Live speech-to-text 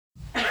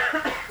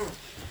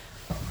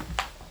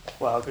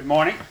Well, good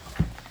morning.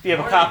 If you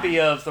have a copy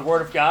of the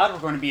Word of God, we're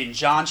going to be in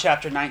John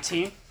chapter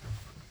 19.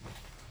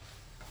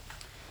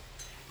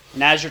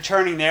 And as you're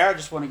turning there, I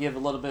just want to give a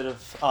little bit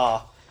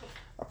of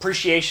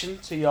appreciation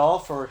to you all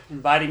for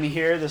inviting me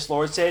here this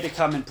Lord's Day to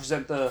come and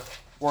present the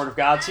Word of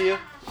God to you.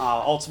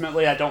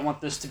 Ultimately, I don't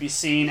want this to be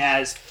seen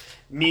as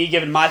me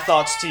giving my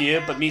thoughts to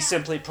you, but me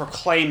simply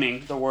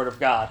proclaiming the Word of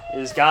God. It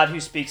is God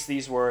who speaks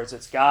these words.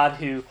 It's God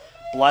who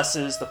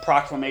blesses the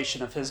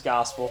proclamation of His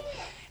gospel.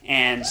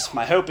 And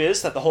my hope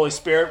is that the Holy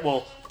Spirit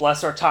will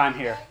bless our time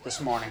here this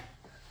morning.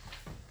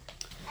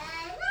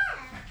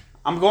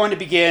 I'm going to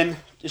begin,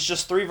 it's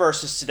just 3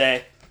 verses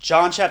today.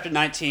 John chapter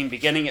 19,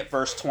 beginning at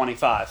verse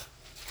 25.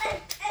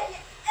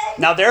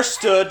 Now there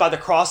stood by the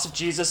cross of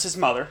Jesus his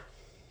mother,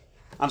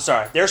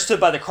 there stood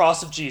by the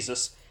cross of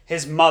Jesus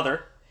his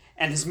mother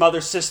and his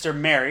mother's sister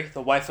Mary,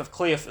 the wife of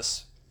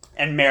Cleophas,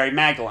 and Mary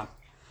Magdalene.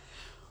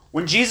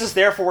 When Jesus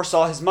therefore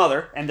saw his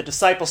mother and the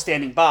disciple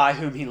standing by,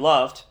 whom he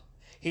loved,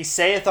 he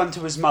saith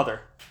unto his mother,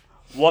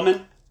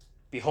 Woman,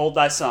 behold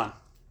thy son.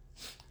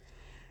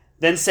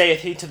 Then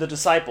saith he to the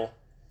disciple,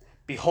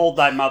 Behold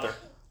thy mother.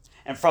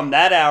 And from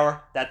that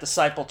hour that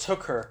disciple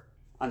took her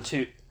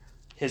unto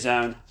his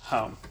own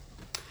home.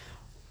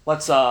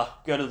 Let's go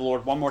to the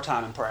Lord one more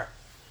time in prayer.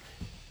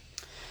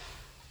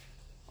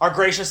 Our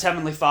gracious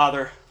Heavenly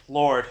Father,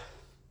 Lord,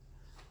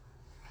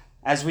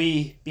 as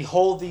we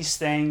behold these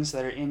things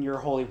that are in your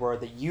holy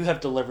word that you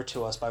have delivered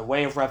to us by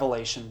way of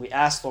revelation, we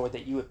ask, Lord,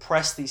 that you would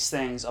press these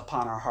things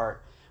upon our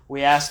heart.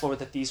 We ask, Lord,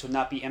 that these would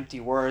not be empty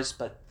words,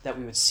 but that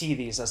we would see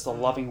these as the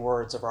loving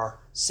words of our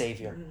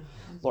Savior.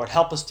 Lord,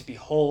 help us to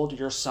behold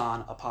your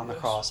Son upon the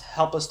cross.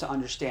 Help us to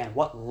understand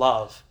what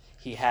love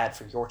he had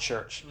for your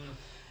church.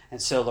 And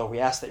so, Lord, we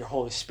ask that your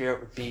Holy Spirit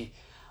would be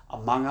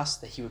among us,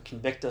 that he would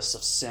convict us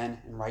of sin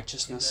and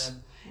righteousness,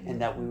 and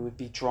that we would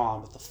be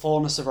drawn with the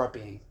fullness of our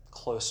being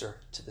closer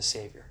to the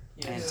Savior.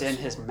 Yes. And it's in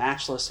his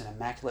matchless and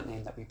immaculate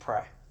name that we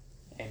pray.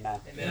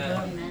 Amen.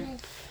 Amen.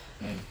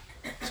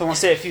 So I want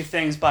to say a few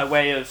things by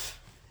way of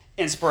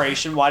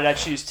inspiration. Why did I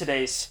choose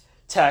today's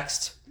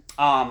text?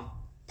 Part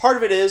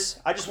of it is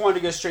I just wanted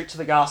to go straight to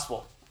the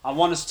gospel. I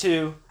want us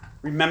to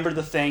remember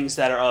the things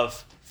that are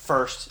of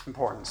first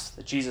importance.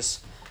 That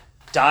Jesus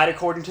died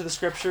according to the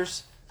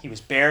scriptures, he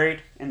was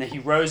buried, and that he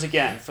rose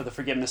again for the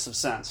forgiveness of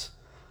sins.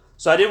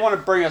 So I did want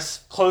to bring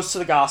us close to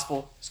the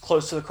gospel, as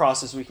close to the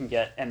cross as we can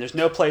get, and there's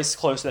no place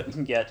closer that we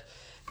can get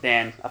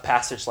than a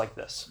passage like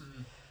this.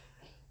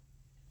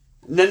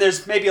 And then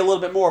there's maybe a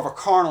little bit more of a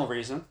carnal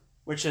reason,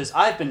 which is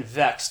I've been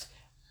vexed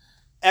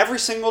every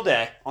single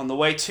day on the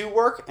way to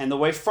work and the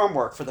way from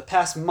work for the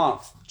past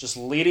month, just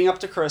leading up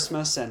to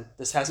Christmas, and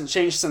this hasn't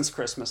changed since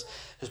Christmas.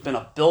 There's been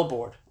a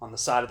billboard on the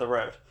side of the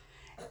road.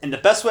 And the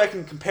best way I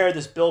can compare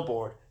this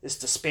billboard is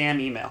to spam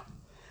email.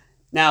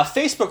 Now, if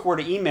Facebook were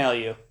to email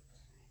you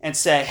and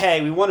say,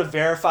 hey, we want to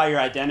verify your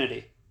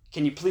identity.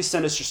 Can you please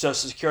send us your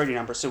social security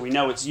number so we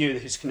know it's you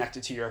who's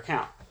connected to your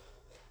account?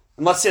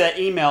 And let's say that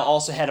email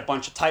also had a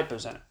bunch of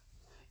typos in it.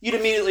 You'd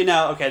immediately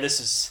know, okay, this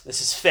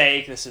is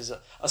fake, this is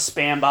a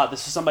spam bot,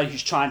 this is somebody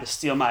who's trying to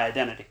steal my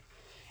identity.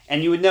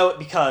 And you would know it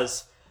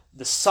because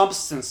the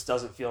substance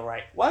doesn't feel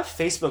right. Why would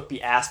Facebook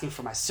be asking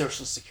for my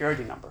social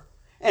security number?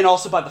 And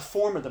also by the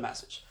form of the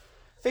message.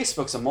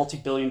 Facebook's a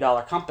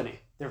multi-billion-dollar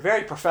company. They're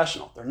very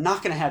professional. They're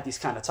not going to have these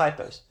kind of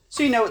typos.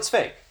 So you know it's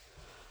fake.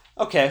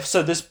 Okay,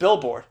 so this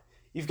billboard,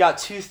 you've got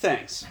 2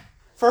 things.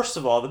 First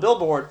of all, the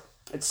billboard,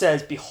 it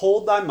says,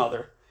 Behold thy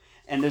mother,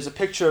 and there's a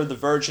picture of the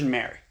Virgin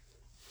Mary.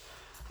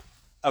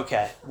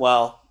 Okay,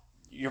 well,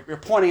 you're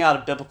pointing out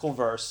a biblical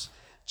verse.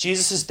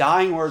 Jesus'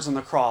 dying words on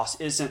the cross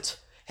isn't,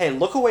 hey,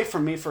 look away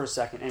from me for a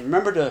second and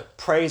remember to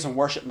praise and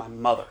worship my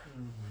mother.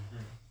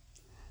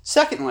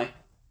 Secondly,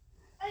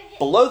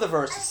 below the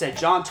verse it said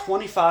John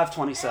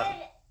 25:27.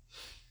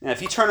 Now,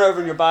 if you turn over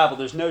in your Bible,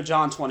 there's no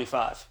John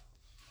 25.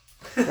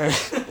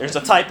 There's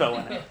a typo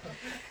in it.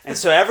 And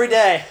so every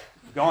day,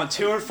 going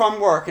to and from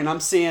work, and I'm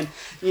seeing,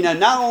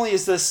 not only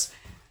is this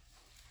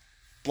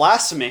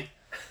blasphemy,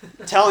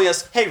 telling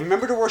us, hey,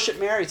 remember to worship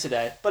Mary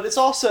today, but it's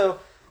also,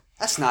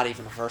 that's not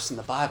even a verse in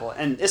the Bible.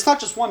 And it's not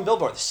just one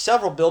billboard. There's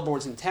several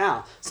billboards in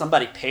town.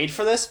 Somebody paid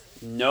for this.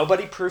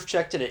 Nobody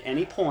proof-checked it at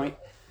any point.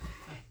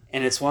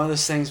 And it's one of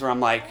those things where I'm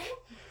like,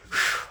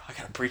 I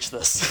gotta preach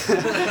this.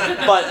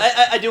 But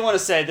I do want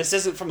to say this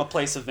isn't from a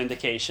place of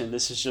vindication.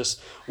 This is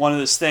just one of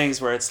those things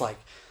where it's like,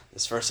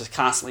 this verse has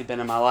constantly been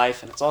in my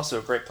life, and it's also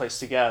a great place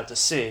to go to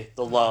see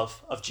the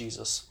love of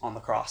Jesus on the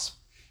cross.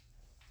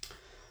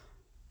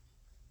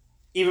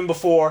 Even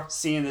before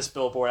seeing this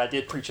billboard, I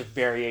did preach a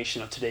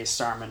variation of today's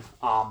sermon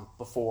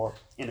before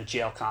in a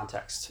jail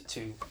context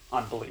to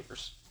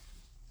unbelievers.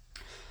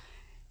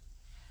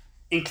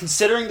 In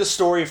considering the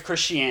story of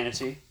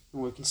Christianity,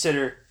 when we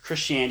consider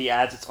Christianity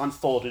as it's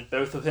unfolded,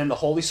 both within the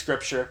Holy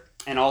Scripture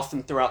and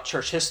often throughout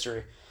church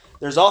history,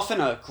 there's often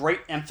a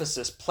great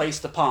emphasis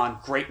placed upon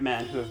great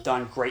men who have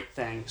done great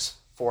things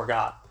for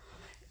God.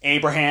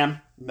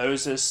 Abraham,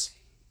 Moses,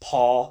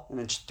 Paul, and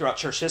then throughout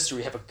church history,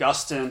 we have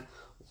Augustine,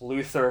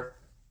 Luther,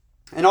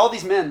 and all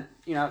these men,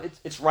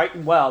 it's right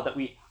and well that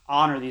we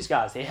honor these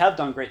guys. They have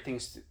done great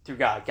things through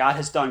God. God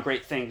has done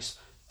great things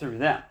through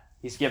them.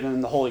 He's given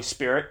them the Holy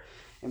Spirit,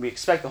 and we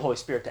expect the Holy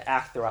Spirit to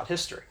act throughout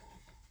history.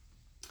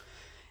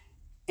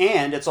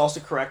 And it's also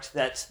correct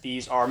that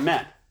these are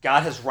men.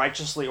 God has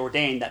righteously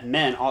ordained that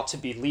men ought to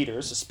be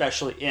leaders,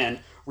 especially in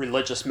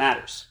religious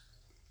matters.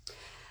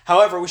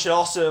 However, we should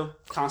also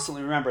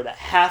constantly remember that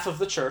half of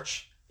the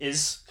church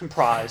is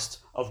comprised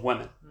of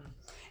women,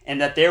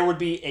 and that there would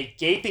be a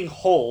gaping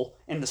hole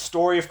in the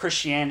story of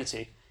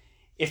Christianity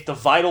if the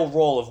vital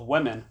role of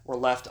women were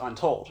left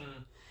untold.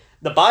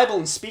 The Bible,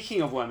 in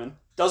speaking of women,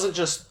 doesn't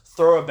just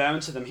throw a bone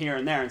to them here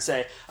and there and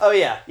say, oh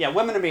yeah,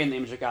 women are made in the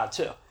image of God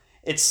too.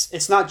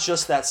 It's not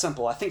just that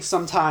simple. I think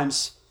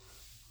sometimes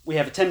we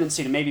have a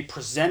tendency to maybe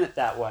present it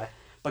that way,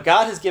 but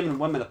God has given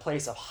women a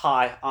place of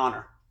high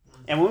honor.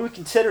 And when we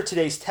consider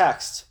today's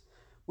text,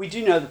 we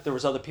do know that there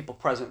was other people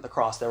present at the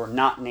cross that were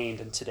not named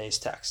in today's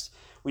text.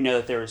 We know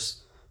that there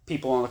was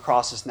people on the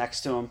crosses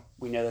next to him.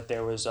 We know that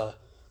there was a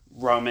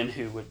Roman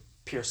who would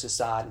pierce his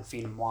side and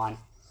feed him wine.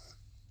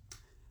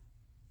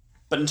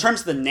 But in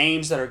terms of the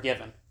names that are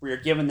given, we are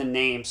given the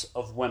names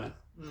of women.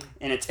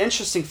 And it's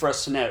interesting for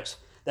us to note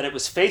that it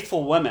was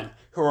faithful women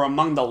who were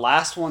among the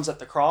last ones at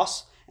the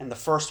cross and the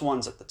first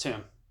ones at the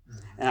tomb.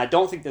 And I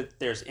don't think that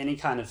there's any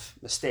kind of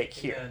mistake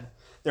here. Amen.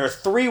 There are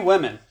 3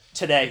 women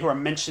today who are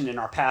mentioned in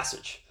our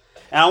passage.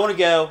 And I want to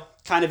go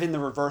kind of in the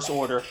reverse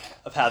order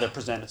of how they're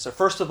presented. So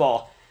first of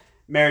all,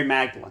 Mary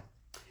Magdalene.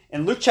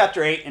 In Luke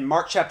chapter 8 and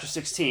Mark chapter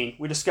 16,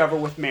 we discover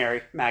with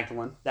Mary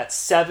Magdalene that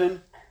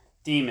 7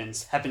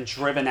 demons have been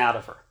driven out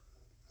of her.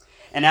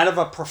 And out of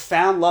a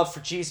profound love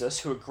for Jesus,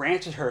 who had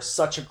granted her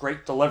such a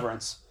great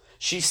deliverance,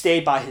 she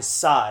stayed by his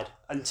side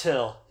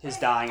until his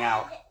dying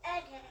hour.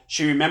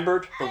 She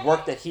remembered the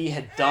work that he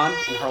had done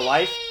in her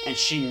life, and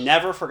she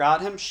never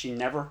forgot him. She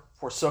never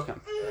forsook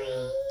him.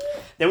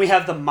 Then we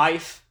have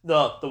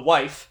the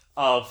wife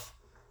of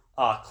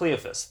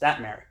Cleophas,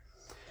 that Mary.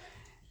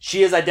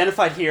 She is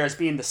identified here as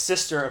being the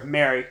sister of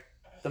Mary,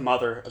 the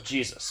mother of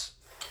Jesus.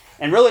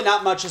 And really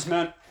not much is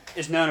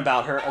known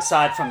about her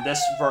aside from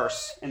this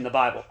verse in the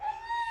Bible.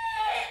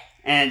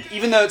 And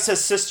even though it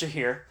says sister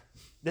here,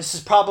 this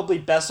is probably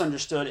best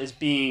understood as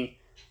being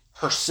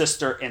her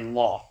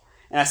sister-in-law.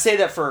 And I say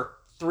that for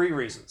 3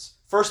 reasons.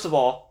 First of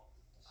all,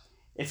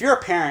 if you're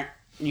a parent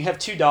and you have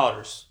 2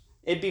 daughters,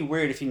 it'd be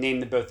weird if you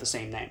named them both the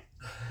same name.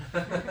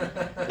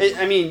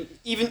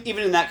 Even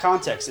in that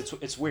context,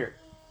 it's weird.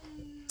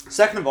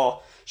 Second of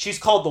all, she's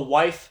called the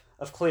wife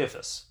of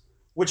Cleophas,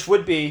 which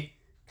would be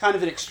kind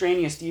of an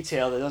extraneous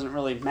detail that doesn't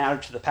really matter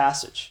to the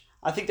passage.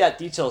 I think that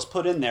detail is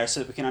put in there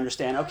so that we can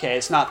understand, okay,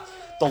 it's not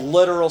the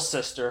literal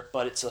sister,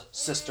 but it's a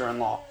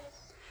sister-in-law.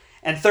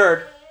 And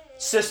third,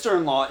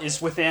 sister-in-law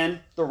is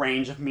within the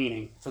range of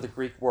meaning for the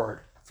Greek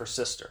word for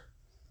sister.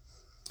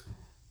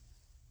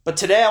 But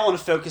today I want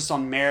to focus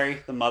on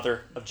Mary, the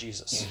mother of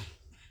Jesus,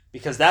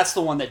 because that's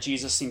the one that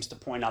Jesus seems to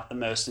point out the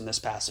most in this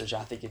passage.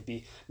 I think it'd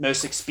be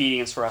most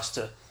expedient for us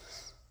to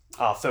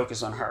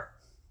focus on her.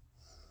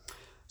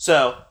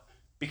 So,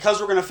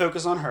 because we're going to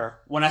focus on her,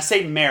 when I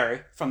say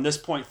Mary, from this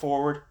point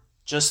forward,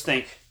 just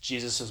think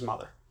Jesus'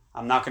 mother.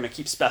 I'm not going to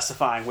keep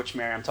specifying which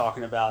Mary I'm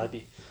talking about. It'd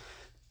be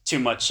too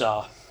much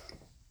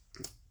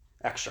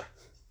extra.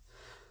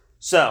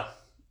 So,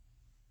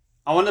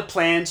 I want to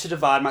plan to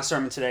divide my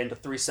sermon today into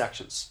 3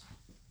 sections.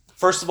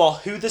 First of all,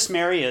 who this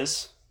Mary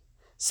is.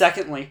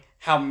 Secondly,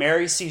 how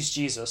Mary sees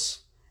Jesus.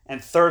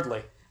 And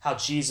thirdly, how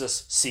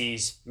Jesus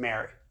sees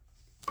Mary.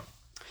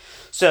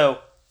 So,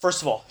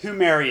 first of all, who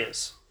Mary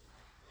is.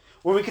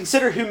 When we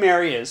consider who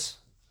Mary is,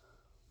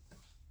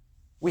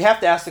 we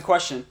have to ask the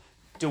question,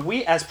 do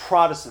we as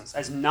Protestants,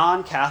 as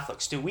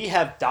non-Catholics, do we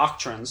have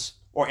doctrines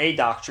or a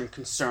doctrine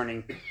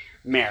concerning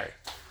Mary?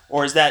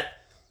 Or is that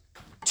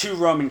too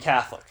Roman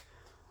Catholic?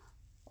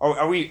 Or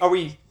are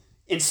we,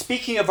 in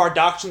speaking of our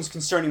doctrines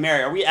concerning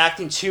Mary, are we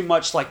acting too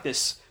much like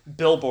this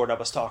billboard I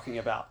was talking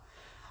about?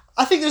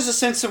 I think there's a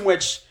sense in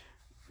which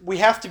we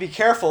have to be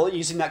careful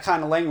using that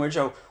kind of language.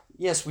 Oh,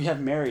 yes, we have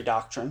Mary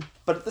doctrine.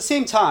 But at the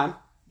same time,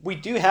 we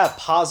do have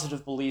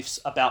positive beliefs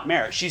about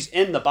Mary. She's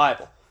in the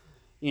Bible.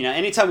 You know,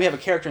 anytime we have a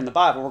character in the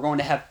Bible, we're going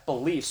to have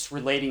beliefs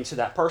relating to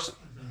that person.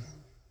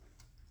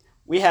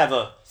 We have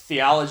a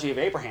theology of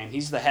Abraham.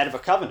 He's the head of a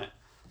covenant.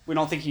 We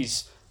don't think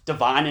he's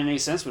divine in any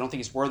sense. We don't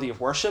think he's worthy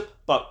of worship,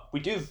 but we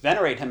do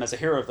venerate him as a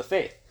hero of the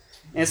faith.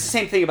 And it's the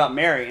same thing about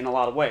Mary in a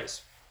lot of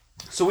ways.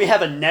 So we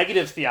have a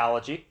negative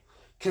theology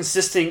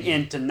consisting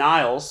in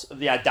denials of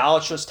the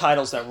idolatrous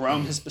titles that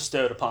Rome has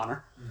bestowed upon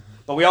her.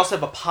 But we also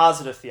have a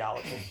positive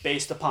theology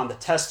based upon the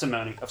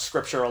testimony of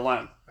Scripture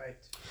alone. Right.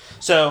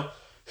 So,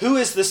 who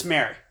is this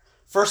Mary?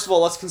 First of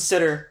all, let's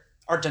consider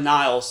our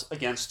denials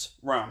against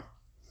Rome.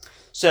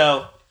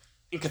 So,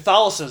 in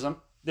Catholicism,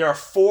 there are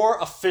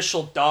 4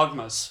 official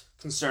dogmas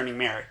concerning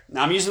Mary.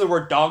 Now, I'm using the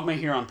word dogma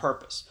here on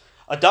purpose.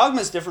 A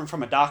dogma is different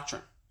from a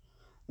doctrine.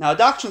 Now, a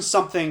doctrine is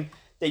something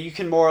that you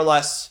can more or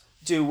less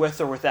do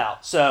with or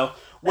without. So,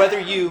 whether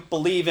you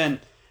believe in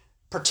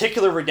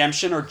particular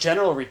redemption or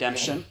general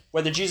redemption,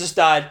 whether Jesus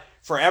died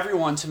for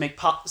everyone to make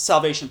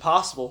salvation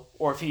possible,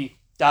 or if he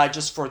died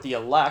just for the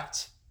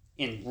elect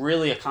in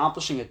really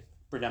accomplishing a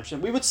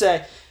redemption, we would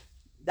say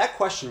that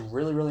question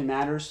really, really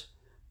matters,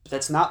 but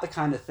that's not the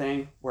kind of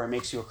thing where it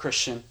makes you a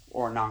Christian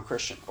or a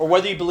non-Christian, or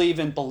whether you believe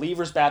in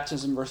believer's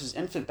baptism versus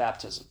infant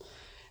baptism.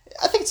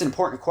 I think it's an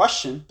important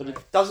question, but it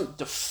doesn't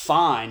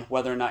define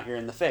whether or not you're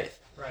in the faith.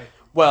 Right.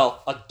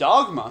 Well, a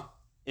dogma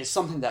is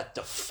something that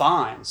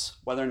defines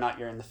whether or not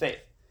you're in the faith.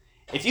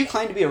 If you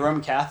claim to be a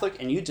Roman Catholic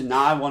and you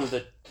deny one of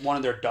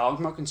their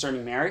dogma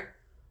concerning Mary,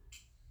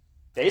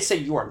 they say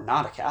you are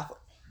not a Catholic.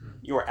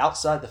 You are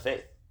outside the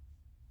faith.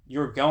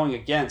 You're going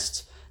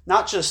against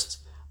not just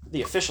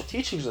the official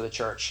teachings of the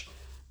church,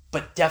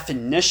 but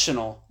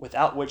definitional,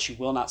 without which you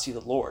will not see the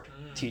Lord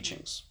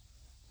teachings.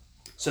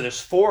 So there's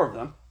 4 of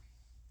them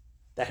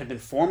that have been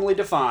formally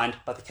defined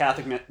by the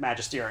Catholic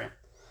magisterium.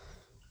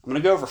 I'm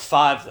going to go over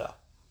 5, though,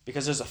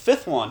 because there's a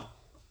 5th one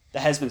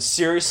that has been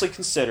seriously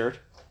considered.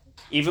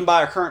 Even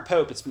by our current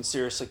pope, it's been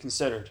seriously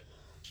considered.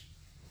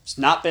 It's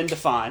not been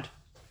defined.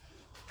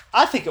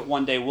 I think it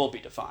one day will be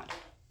defined,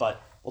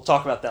 but we'll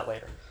talk about that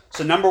later.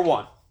 So number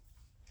 1,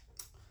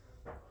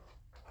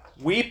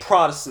 we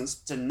Protestants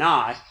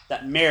deny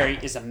that Mary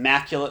is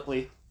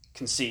immaculately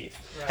conceived.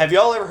 Right. Have you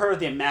all ever heard of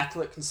the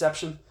Immaculate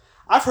Conception?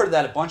 I've heard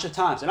that a bunch of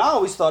times, and I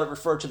always thought it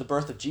referred to the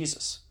birth of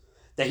Jesus,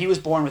 that he was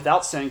born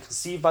without sin,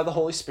 conceived by the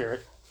Holy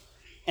Spirit,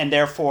 and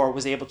therefore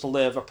was able to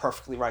live a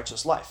perfectly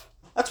righteous life.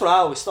 That's what I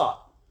always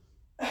thought.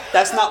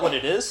 That's not what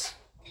it is.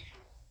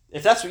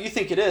 If that's what you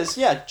think it is,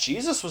 yeah,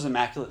 Jesus was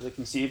immaculately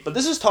conceived, but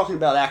this is talking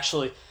about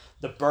actually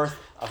the birth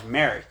of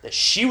Mary, that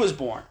she was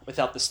born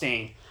without the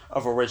stain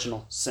of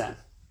original sin.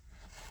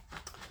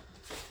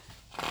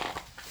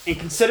 In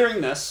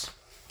considering this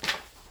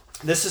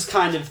is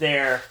kind of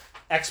their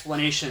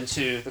explanation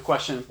to the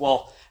question,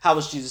 well, how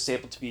was Jesus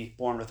able to be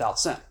born without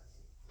sin?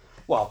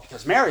 Well,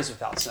 because Mary's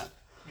without sin.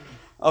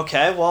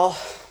 Okay, well,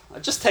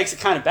 it just takes it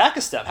kind of back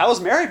a step. How was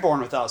Mary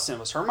born without sin?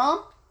 Was her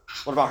mom?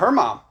 What about her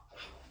mom?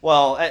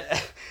 Well,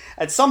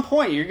 at some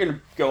point, you're going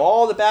to go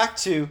all the way back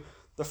to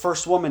the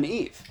first woman,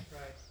 Eve.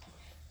 Right.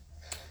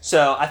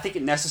 So I think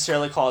it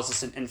necessarily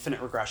causes an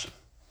infinite regression.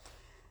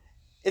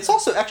 It's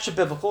also extra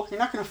biblical. You're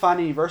not going to find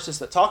any verses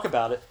that talk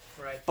about it.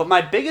 Right. But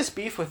my biggest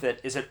beef with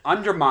it is it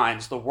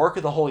undermines the work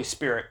of the Holy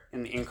Spirit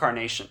in the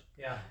incarnation.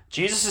 Yeah.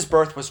 Jesus'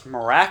 birth was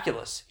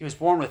miraculous. He was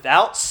born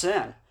without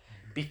sin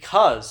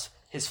because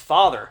his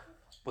father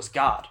was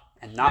God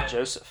and not Amen.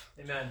 Joseph.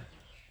 Amen.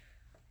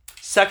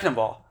 Second of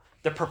all,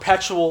 the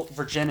perpetual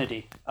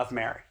virginity of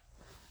Mary.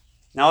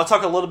 Now I'll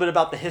talk a little bit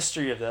about the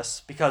history of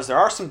this because there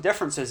are some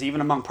differences even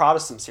among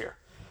Protestants here.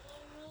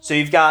 So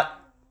you've got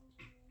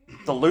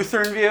the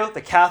Lutheran view,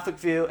 the Catholic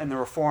view, and the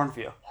Reformed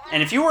view.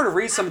 And if you were to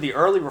read some of the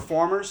early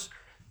Reformers,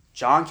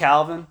 John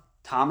Calvin,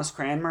 Thomas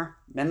Cranmer,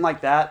 men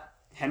like that,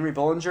 Henry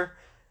Bullinger,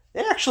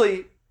 they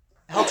actually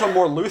held to a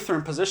more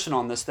Lutheran position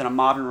on this than a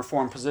modern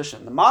Reformed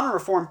position. The modern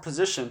Reformed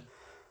position,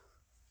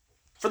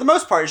 for the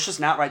most part, it's just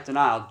an outright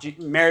denial.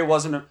 Mary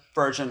wasn't a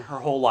virgin her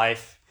whole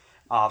life.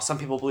 Some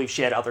people believe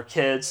she had other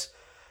kids.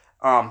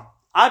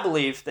 I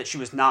believe that she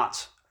was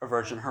not a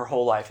virgin her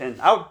whole life.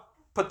 And I would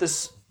put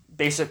this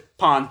based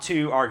upon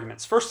 2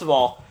 arguments. First of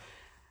all,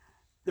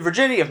 the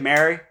virginity of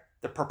Mary,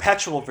 the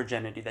perpetual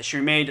virginity, that she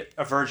remained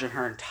a virgin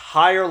her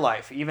entire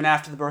life, even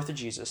after the birth of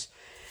Jesus,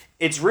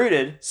 it's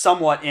rooted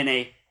somewhat in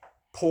a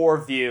poor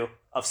view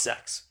of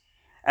sex.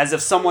 As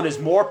if someone is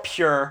more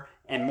pure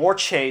and more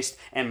chaste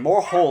and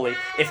more holy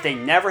if they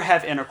never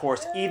have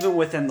intercourse, even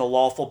within the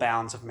lawful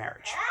bounds of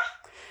marriage.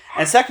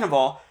 And second of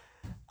all,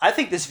 I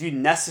think this view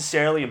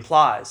necessarily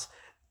implies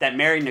that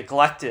Mary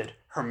neglected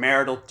her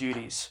marital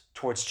duties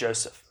towards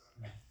Joseph.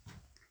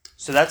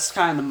 So that's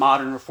kind of the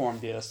modern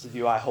Reformed view. That's the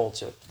view I hold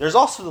to. There's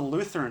also the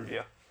Lutheran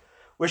view,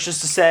 which is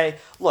to say,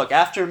 look,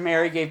 after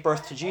Mary gave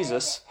birth to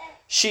Jesus,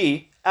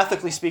 she,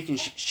 ethically speaking,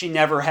 she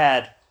never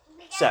had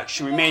sex.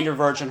 She remained a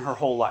virgin her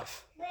whole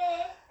life.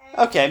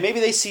 Okay, maybe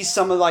they see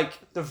some of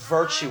the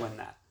virtue in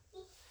that.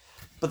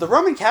 But the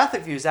Roman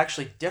Catholic view is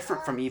actually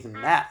different from even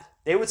that.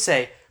 They would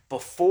say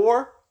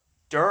before,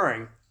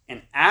 during,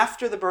 and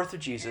after the birth of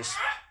Jesus,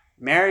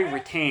 Mary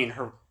retained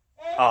her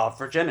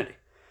virginity.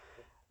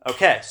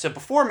 Okay, so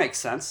before makes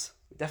sense.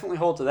 We definitely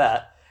hold to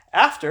that.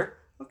 After,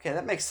 okay,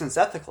 that makes sense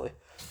ethically.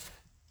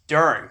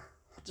 During,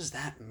 what does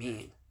that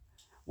mean?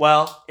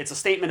 Well, it's a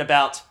statement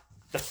about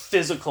the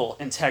physical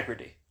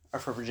integrity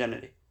of her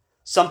virginity.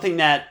 Something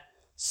that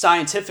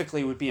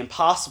scientifically would be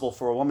impossible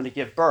for a woman to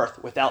give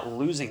birth without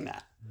losing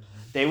that.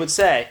 They would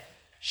say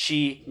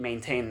she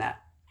maintained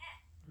that.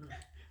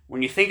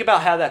 When you think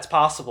about how that's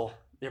possible,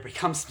 there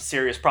becomes some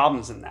serious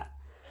problems in that.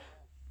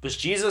 Was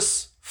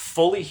Jesus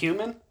fully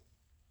human?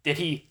 Did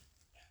he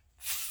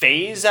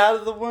phase out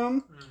of the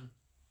womb?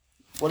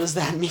 What does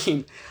that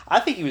mean? I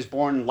think he was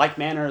born in like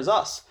manner as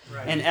us,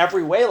 right, in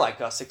every way like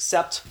us,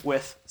 except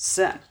with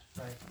sin.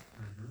 Right.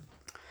 Mm-hmm.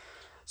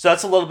 So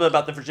that's a little bit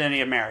about the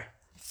virginity of Mary.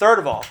 Third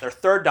of all, their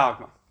third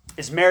dogma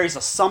is Mary's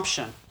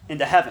assumption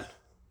into heaven.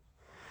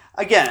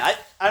 Again,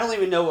 I don't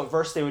even know what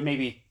verse they would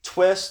maybe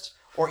twist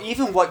or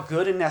even what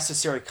good and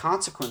necessary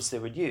consequence they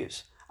would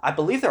use. I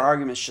believe their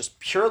argument is just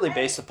purely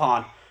based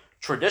upon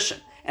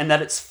tradition. and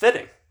that it's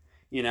fitting.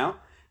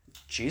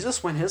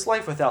 Jesus went his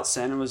life without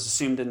sin and was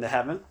assumed into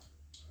heaven.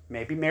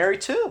 Maybe Mary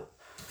too.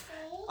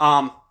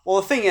 Well,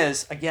 the thing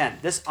is, again,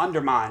 this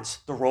undermines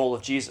the role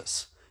of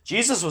Jesus.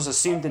 Jesus was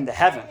assumed into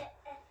heaven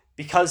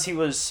because he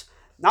was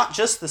not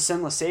just the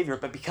sinless Savior,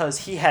 but because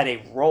he had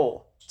a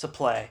role to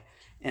play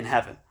in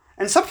heaven.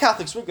 And some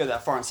Catholics would go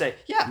that far and say,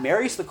 yeah,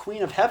 Mary's the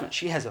Queen of Heaven.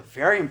 She has a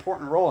very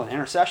important role in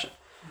intercession.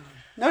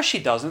 No, she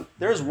doesn't.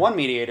 There is one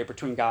mediator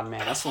between God and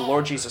man. That's the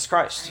Lord Jesus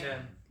Christ.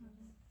 Amen.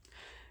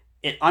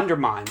 It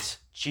undermines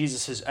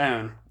Jesus'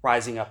 own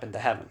rising up into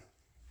heaven.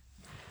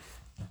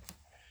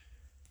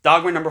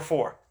 Dogma number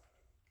 4.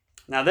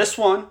 Now this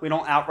one, we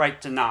don't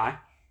outright deny.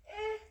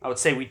 I would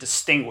say we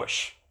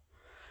distinguish.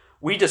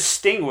 We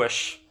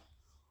distinguish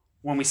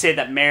when we say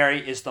that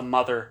Mary is the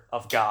mother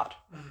of God.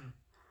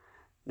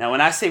 Now,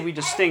 when I say we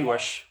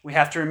distinguish, we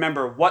have to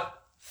remember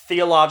what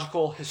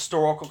theological,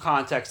 historical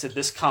context did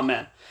this come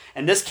in.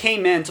 And this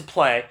came into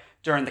play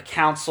during the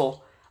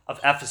Council of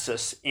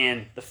Ephesus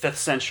in the 5th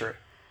century.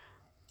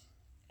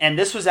 And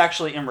this was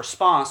actually in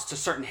response to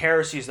certain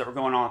heresies that were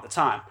going on at the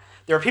time.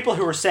 There are people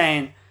who were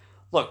saying,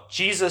 look,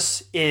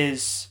 Jesus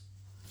is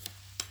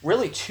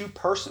really two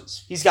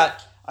persons. He's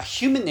got a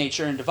human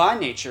nature and a divine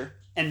nature,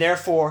 and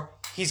therefore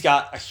he's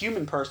got a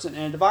human person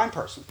and a divine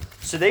person.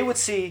 So they would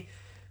see,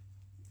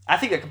 I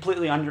think that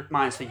completely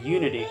undermines the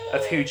unity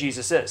of who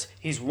Jesus is.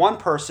 He's one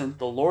person,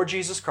 the Lord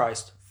Jesus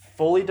Christ,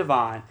 fully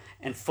divine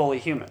and fully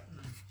human.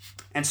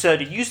 And so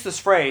to use this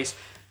phrase,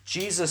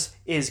 Jesus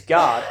is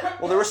God,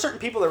 well, there were certain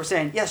people that were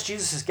saying, yes,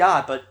 Jesus is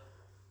God, but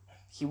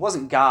he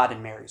wasn't God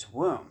in Mary's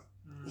womb.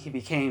 He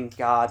became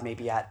God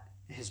maybe at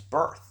his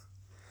birth.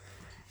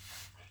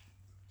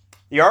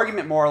 The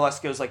argument more or less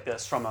goes like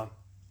this from an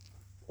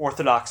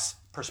Orthodox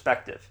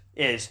perspective,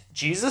 is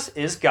Jesus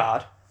is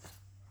God,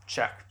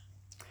 check.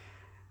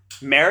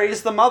 Mary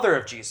is the mother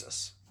of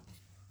Jesus,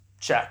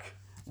 check.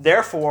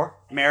 Therefore,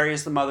 Mary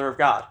is the mother of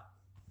God.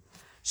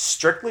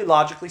 Strictly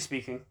logically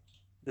speaking,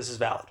 this is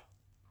valid.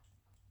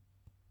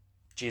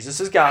 Jesus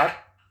is God,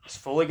 he's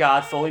fully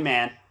God, fully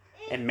man,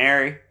 and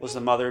Mary was the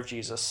mother of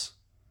Jesus.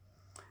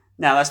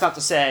 Now, that's not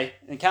to say,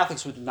 and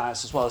Catholics would deny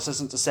this as well, this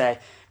isn't to say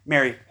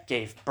Mary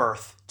gave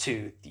birth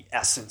to the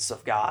essence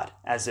of God,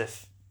 as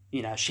if,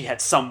 she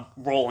had some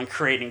role in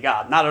creating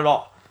God. Not at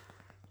all.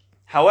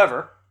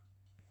 However,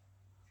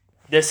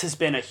 this has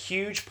been a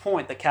huge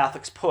point that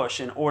Catholics push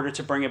in order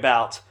to bring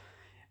about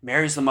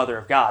Mary's the mother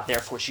of God,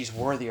 therefore she's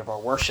worthy of our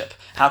worship.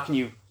 How can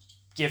you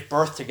give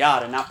birth to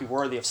God and not be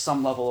worthy of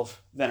some level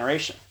of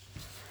veneration?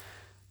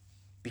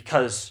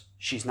 Because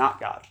she's not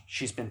God.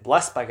 She's been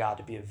blessed by God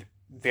to be a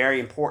very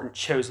important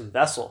chosen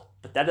vessel,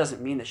 but that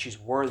doesn't mean that she's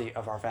worthy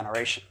of our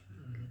veneration.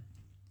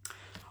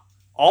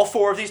 All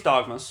 4 of these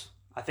dogmas,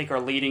 I think, are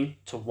leading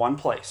to one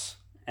place,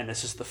 and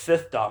this is the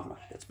 5th dogma.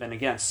 It's been,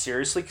 again,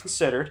 seriously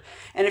considered.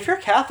 And if you're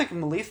Catholic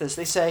and believe this,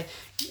 they say,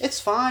 it's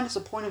fine, it's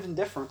a point of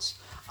indifference.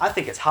 I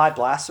think it's high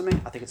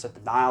blasphemy. I think it's a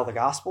denial of the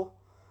gospel.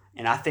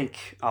 And I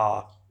think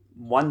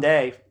one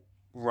day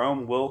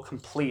Rome will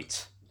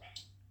complete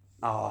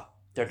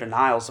their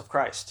denials of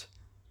Christ.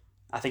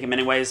 I think in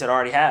many ways it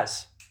already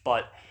has.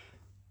 But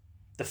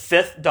the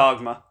 5th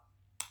dogma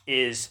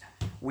is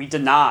we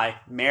deny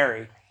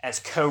Mary as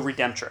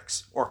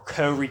co-redemptrix or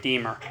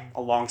co-redeemer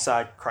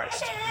alongside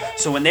Christ.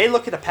 So when they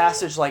look at a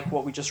passage like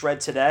what we just read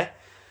today,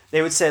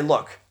 they would say,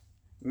 look,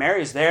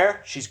 Mary's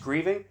there, she's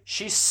grieving,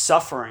 she's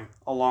suffering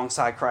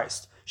alongside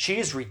Christ. She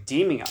is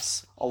redeeming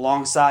us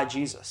alongside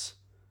Jesus.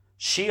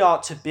 She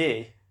ought to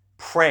be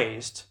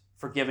praised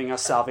for giving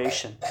us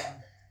salvation,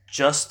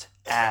 just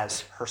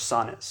as her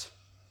son is.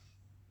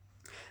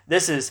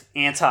 This is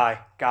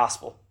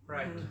anti-gospel.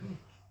 Right.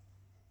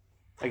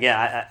 Again,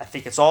 I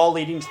think it's all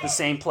leading to the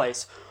same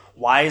place.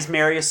 Why is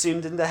Mary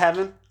assumed into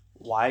heaven?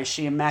 Why is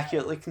she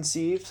immaculately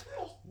conceived?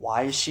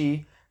 Why is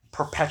she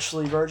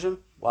perpetually virgin?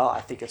 Well,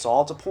 I think it's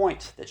all to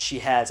point that she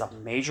has a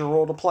major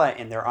role to play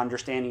in their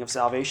understanding of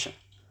salvation,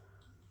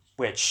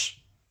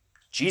 which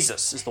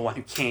Jesus is the one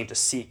who came to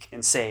seek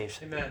and save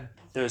Amen.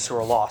 Those who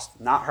are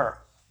lost, not her.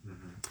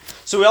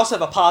 So we also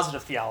have a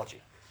positive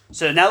theology.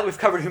 So now that we've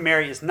covered who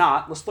Mary is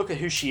not, let's look at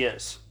who she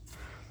is.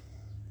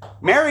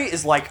 Mary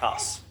is like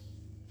us.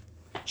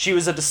 She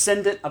was a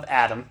descendant of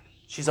Adam.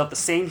 She's of the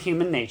same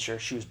human nature.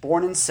 She was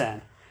born in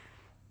sin,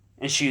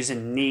 and she is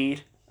in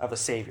need of a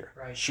Savior.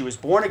 Right. She was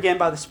born again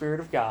by the Spirit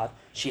of God.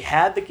 She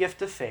had the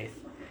gift of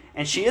faith,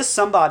 and she is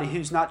somebody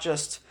who's not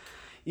just,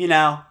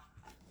 I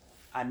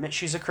admit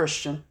she's a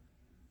Christian,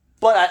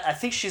 but I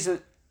think she's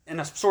in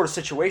a sort of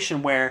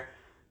situation where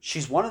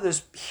she's one of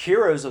those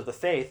heroes of the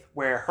faith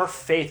where her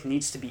faith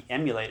needs to be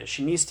emulated.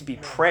 She needs to be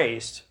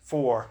praised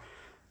for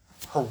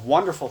her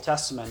wonderful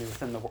testimony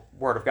within the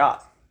Word of God.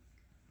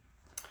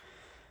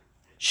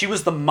 She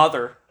was the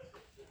mother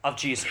of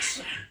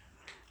Jesus.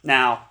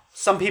 Now,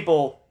 some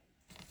people,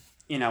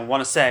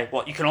 want to say,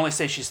 well, you can only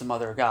say she's the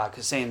mother of God,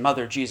 because saying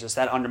mother of Jesus,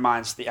 that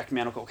undermines the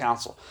ecumenical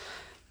council.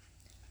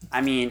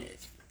 I mean,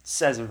 it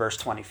says in verse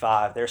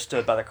 25, there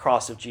stood by the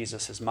cross of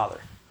Jesus his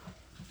mother.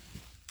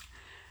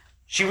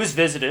 She was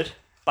visited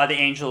by the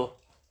angel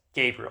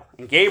Gabriel.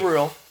 And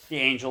Gabriel, the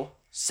angel,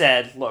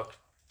 said, look,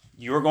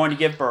 you are going to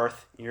give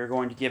birth, and you're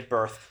going to give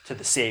birth to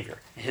the Savior.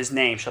 And his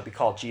name shall be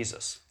called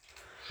Jesus.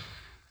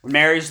 When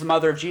Mary is the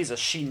mother of Jesus,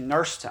 she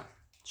nursed him.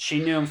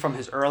 She knew him from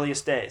his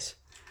earliest days.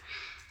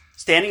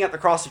 Standing at the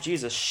cross of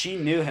Jesus, she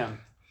knew him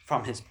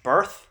from his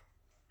birth,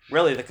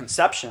 really the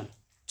conception,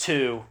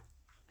 to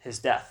his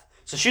death.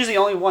 So she was the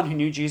only one who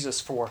knew Jesus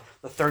for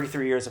the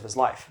 33 years of his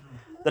life.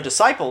 The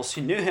disciples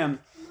who knew him,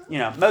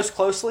 most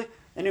closely,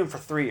 they knew him for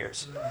 3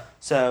 years.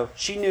 So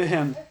she knew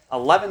him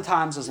 11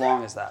 times as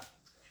long as that.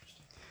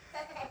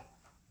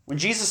 When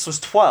Jesus was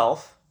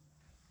 12,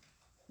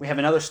 we have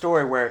another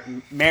story where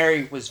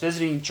Mary was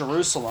visiting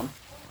Jerusalem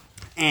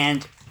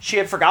and she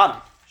had forgotten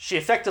him. She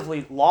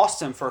effectively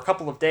lost him for a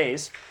couple of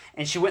days,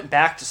 and she went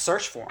back to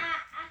search for him.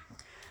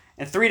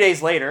 And 3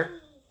 days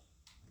later,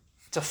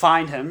 to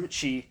find him,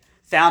 she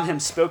found him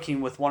speaking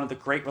with one of the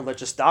great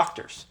religious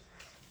doctors.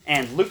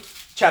 And Luke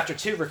chapter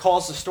 2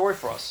 recalls the story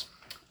for us.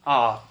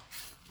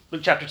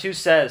 Luke chapter 2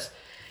 says,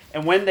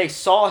 "And when they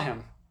saw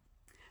him,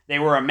 they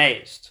were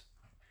amazed.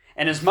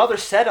 And his mother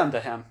said unto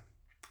him,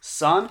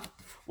 Son,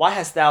 why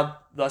hast thou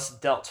thus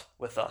dealt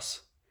with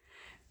us?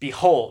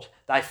 Behold,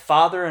 thy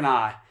father and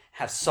I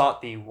have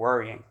sought thee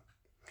worrying.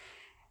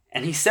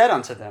 And he said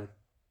unto them,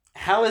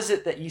 How is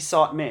it that ye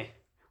sought me?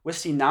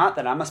 Wist ye not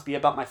that I must be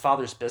about my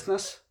father's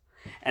business?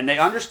 And they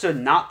understood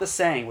not the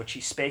saying which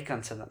he spake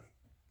unto them.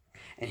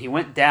 And he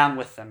went down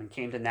with them and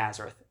came to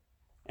Nazareth,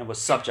 and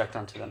was subject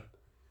unto them.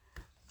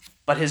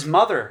 But his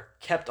mother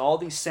kept all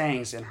these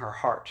sayings in her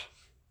heart.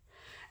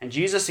 And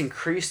Jesus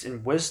increased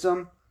in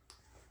wisdom,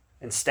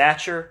 in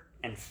stature,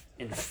 and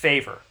in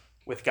favor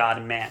with God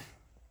and man."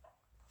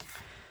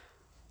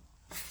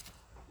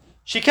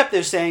 She kept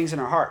those sayings in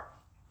her heart.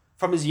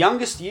 From his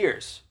youngest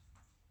years,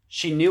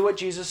 she knew what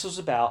Jesus was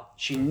about.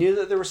 She knew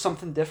that there was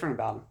something different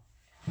about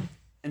him,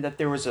 and that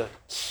there was a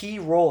key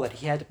role that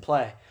he had to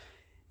play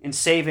in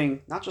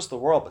saving not just the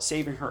world, but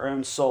saving her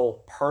own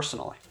soul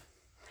personally.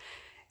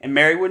 And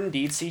Mary would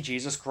indeed see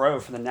Jesus grow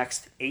for the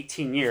next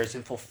 18 years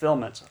in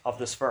fulfillment of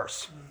this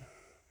verse.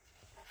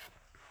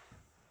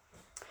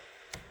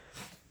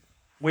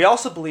 We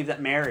also believe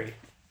that Mary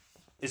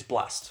is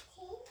blessed.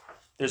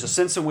 There's a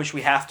sense in which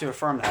we have to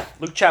affirm that.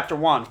 Luke chapter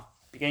 1,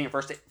 beginning at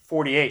verse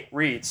 48,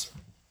 reads,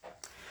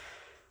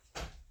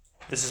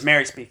 this is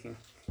Mary speaking,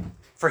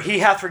 "For he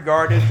hath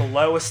regarded the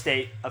low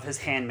estate of his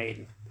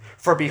handmaiden.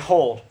 For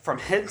behold, from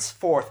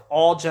henceforth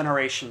all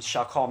generations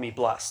shall call me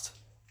blessed.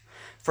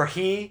 For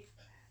he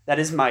that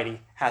is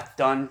mighty hath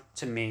done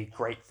to me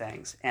great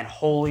things, and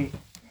holy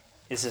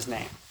is his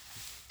name."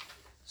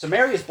 So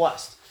Mary is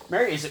blessed.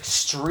 Mary is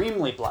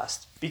extremely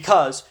blessed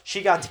because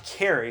she got to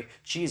carry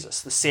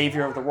Jesus, the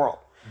Savior of the world.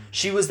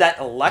 She was that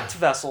elect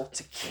vessel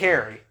to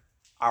carry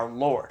our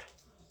Lord.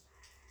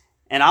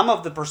 And I'm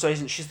of the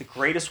persuasion she's the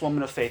greatest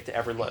woman of faith to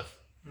ever live.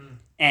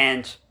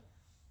 And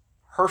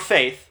her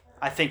faith,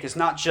 I think, is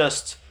not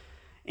just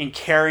in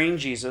carrying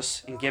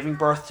Jesus and giving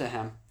birth to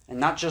him, and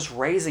not just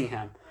raising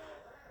him,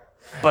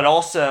 but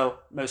also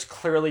most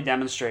clearly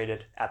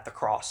demonstrated at the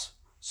cross.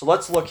 So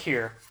let's look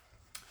here,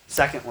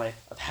 secondly,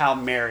 of how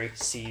Mary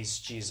sees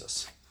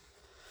Jesus.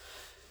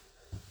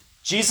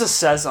 Jesus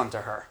says unto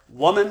her,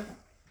 "Woman,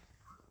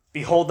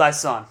 behold thy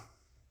son."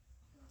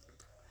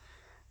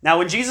 Now,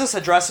 when Jesus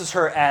addresses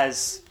her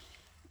as,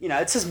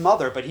 it's his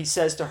mother, but he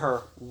says to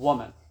her,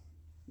 "Woman."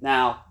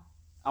 Now,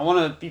 I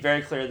want to be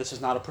very clear, this is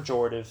not a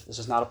pejorative, this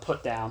is not a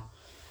put down,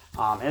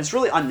 and it's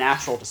really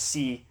unnatural to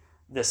see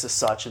this as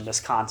such in this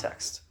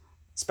context,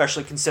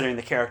 especially considering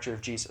the character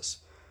of Jesus.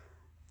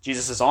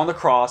 Jesus is on the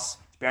cross,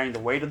 bearing the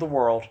weight of the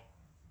world,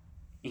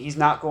 and he's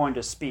not going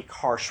to speak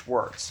harsh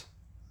words.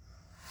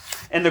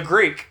 In the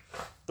Greek,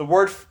 the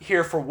word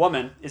here for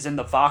woman is in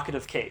the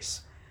vocative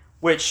case,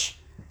 which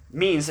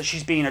means that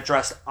she's being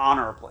addressed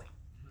honorably.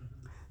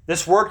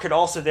 This word could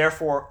also,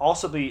 therefore,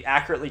 also be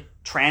accurately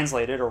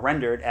translated or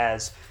rendered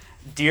as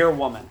dear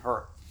woman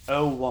or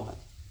O woman.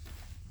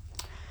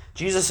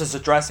 Jesus is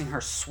addressing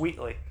her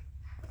sweetly,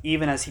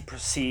 even as he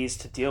proceeds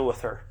to deal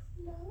with her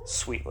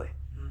sweetly.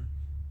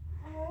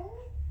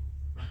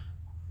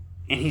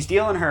 And he's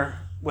dealing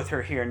with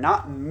her here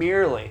not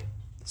merely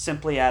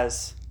simply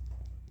as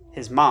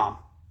his mom,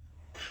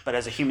 but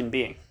as a human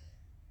being,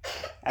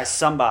 as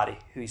somebody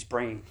who he's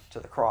bringing to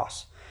the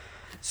cross.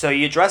 So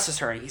he addresses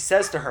her and he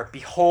says to her,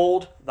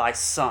 "Behold thy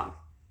son."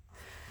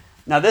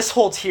 Now this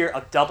holds here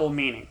a double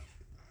meaning.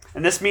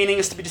 And this meaning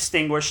is to be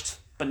distinguished,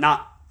 but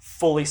not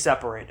fully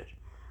separated.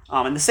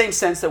 In the same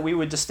sense that we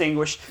would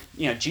distinguish,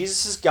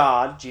 Jesus is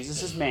God,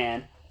 Jesus is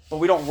man, but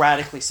we don't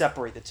radically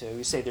separate the two.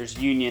 We say there's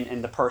union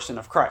in the person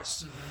of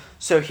Christ. Mm-hmm.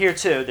 So here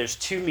too, there's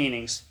two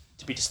meanings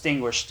to be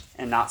distinguished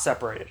and not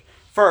separated.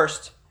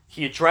 First,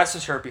 he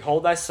addresses her,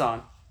 "Behold thy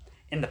son,"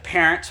 in the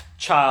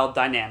parent-child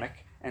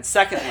dynamic, and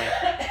secondly,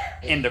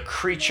 in the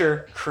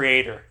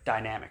creature-creator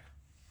dynamic.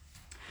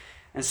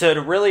 And so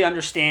to really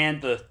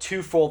understand the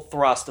twofold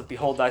thrust of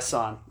 "Behold thy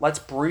son," let's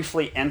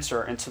briefly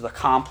enter into the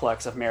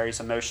complex of Mary's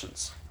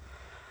emotions.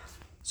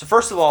 So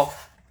first of all,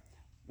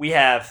 we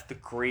have the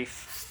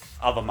grief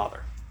of a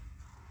mother.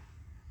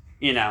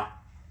 You know,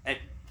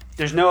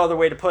 there's no other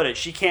way to put it.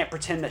 She can't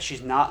pretend that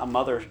she's not a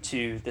mother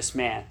to this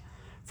man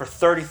for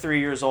 33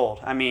 years old.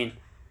 I mean,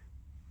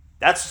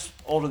 that's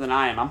older than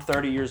I am. I'm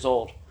 30 years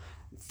old.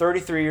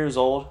 33 years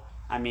old.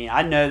 I mean,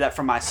 I know that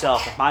for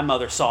myself. If my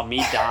mother saw me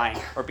dying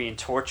or being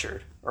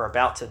tortured or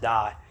about to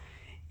die,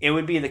 it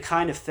would be the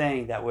kind of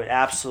thing that would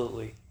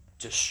absolutely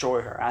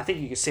destroy her. I think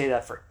you could say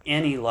that for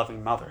any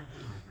loving mother.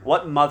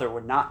 What mother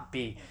would not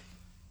be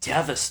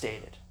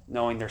devastated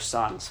knowing their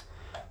son's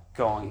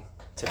going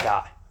to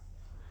die?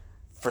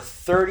 For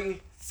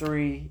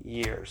 33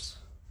 years,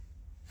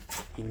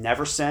 he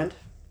never sinned,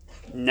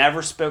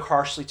 never spoke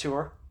harshly to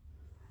her,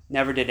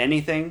 never did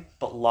anything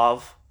but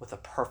love with a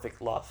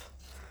perfect love.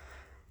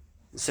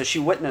 So she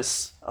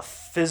witnessed a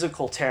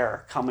physical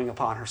terror coming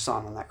upon her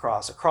son on that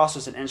cross. A cross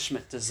was an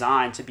instrument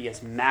designed to be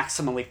as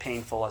maximally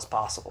painful as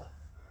possible.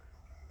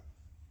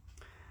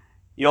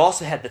 You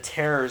also had the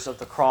terrors of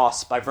the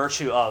cross by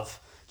virtue of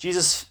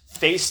Jesus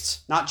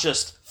faced not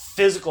just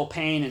physical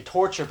pain and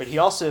torture, but he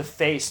also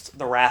faced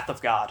the wrath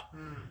of God.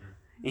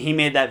 And he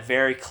made that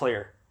very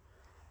clear,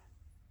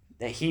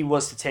 that he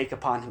was to take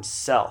upon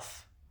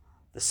himself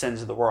the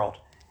sins of the world.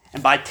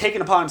 And by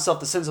taking upon himself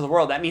the sins of the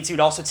world, that means he would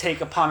also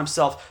take upon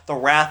himself the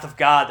wrath of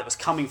God that was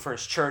coming for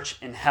his church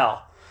in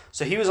hell.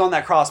 So he was on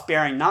that cross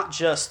bearing not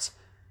just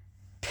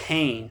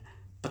pain,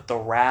 but the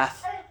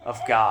wrath of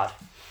God.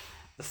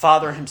 The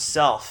Father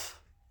himself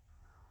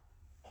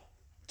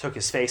took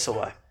his face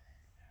away.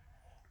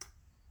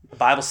 The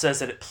Bible says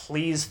that it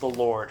pleased the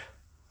Lord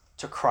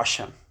to crush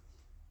him.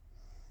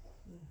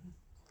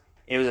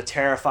 It was a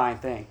terrifying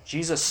thing.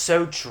 Jesus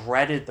so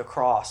dreaded the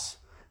cross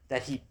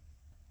that he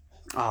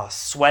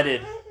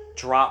sweated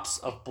drops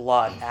of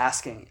blood,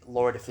 asking,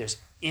 Lord, if there's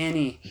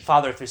any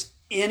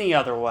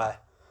other way,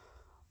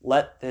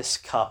 let this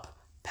cup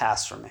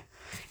pass from me.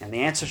 And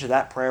the answer to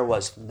that prayer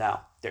was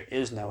no, there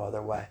is no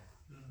other way.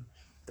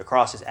 The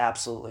cross is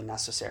absolutely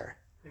necessary.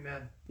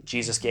 Amen.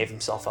 Jesus gave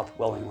himself up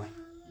willingly.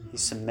 He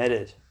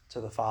submitted to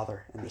the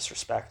Father in this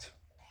respect.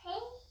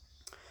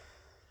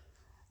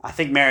 I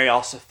think Mary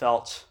also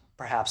felt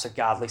perhaps a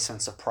godly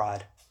sense of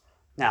pride.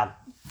 Now,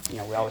 we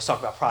always talk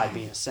about pride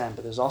being a sin,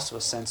 but there's also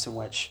a sense in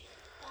which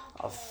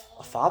a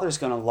father is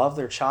going to love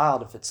their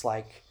child if it's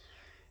like,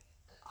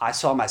 I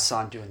saw my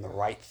son doing the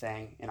right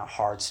thing in a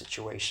hard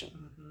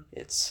situation.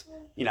 It's,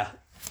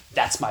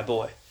 that's my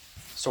boy,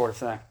 sort of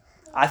thing.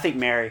 I think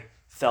Mary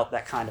felt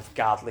that kind of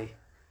godly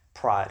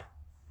pride.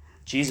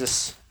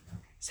 Jesus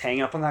is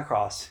hanging up on that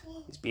cross.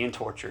 He's being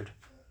tortured.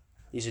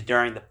 He's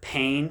enduring the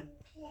pain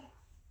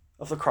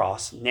of the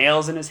cross,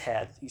 nails in his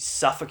head. He's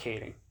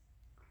suffocating.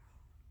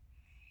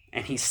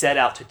 And he set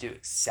out to do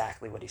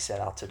exactly what he set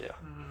out to do.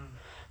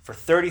 For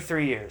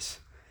 33 years,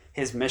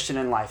 his mission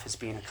in life is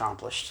being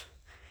accomplished.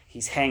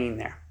 He's hanging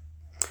there.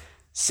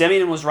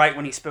 Simeon was right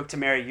when he spoke to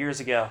Mary years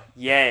ago.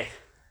 Yea,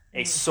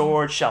 a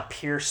sword shall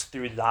pierce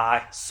through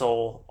thy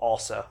soul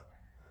also.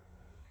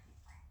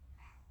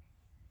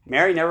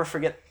 Mary never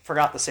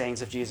forgot the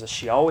sayings of Jesus.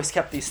 She always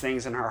kept these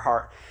things in her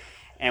heart.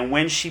 And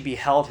when she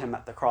beheld him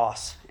at the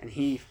cross, and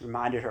he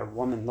reminded her,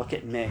 woman, look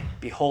at me.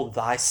 Behold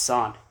thy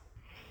son.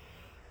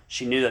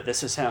 She knew that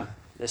this is him.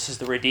 This is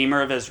the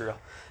Redeemer of Israel.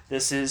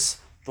 This is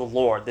the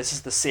Lord. This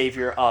is the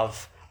Savior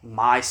of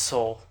my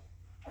soul.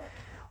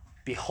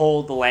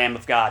 Behold the Lamb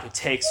of God who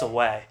takes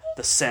away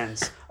the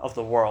sins of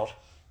the world.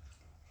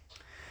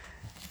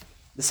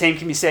 The same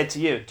can be said to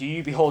you. Do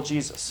you behold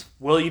Jesus?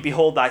 Will you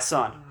behold thy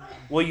Son?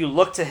 Will you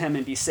look to him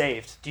and be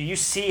saved? Do you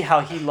see how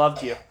he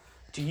loved you?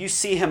 Do you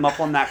see him up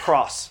on that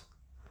cross?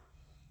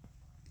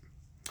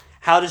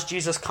 How does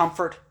Jesus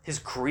comfort his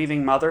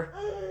grieving mother?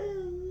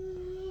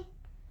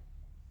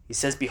 He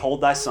says,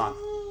 behold thy son.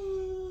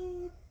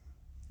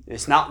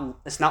 It's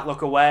not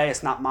look away.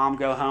 It's not mom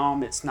go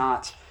home. It's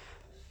not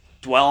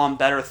dwell on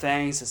better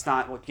things. It's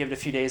not give it a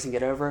few days and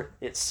get over it.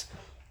 It's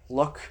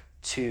look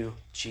to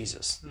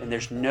Jesus. And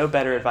there's no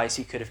better advice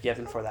he could have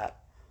given for that.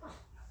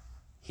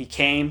 He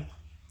came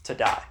to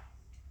die.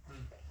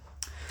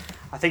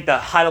 I think the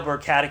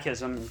Heidelberg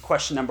Catechism,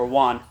 question number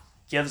 1,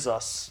 gives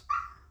us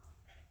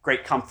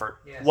great comfort.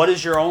 Yes. What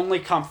is your only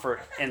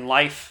comfort in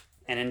life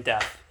and in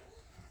death?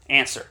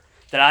 Answer,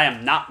 that I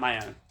am not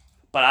my own,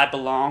 but I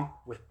belong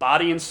with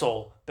body and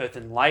soul, both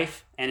in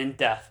life and in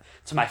death,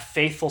 to my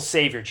faithful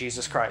Savior,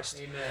 Jesus Christ.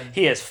 Amen.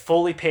 He has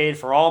fully paid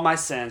for all my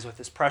sins with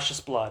his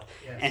precious blood,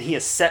 yes. and he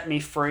has set me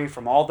free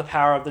from all the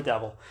power of the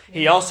devil.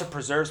 He also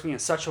preserves me in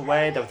such a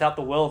way that without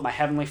the will of my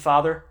heavenly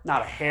Father,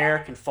 not a hair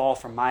can fall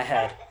from my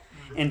head.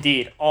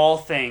 Indeed, all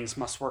things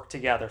must work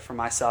together for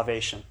my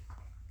salvation.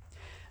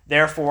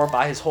 Therefore,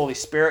 by his Holy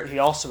Spirit, he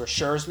also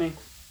assures me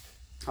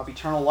of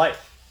eternal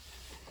life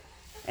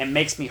and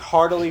makes me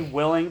heartily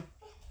willing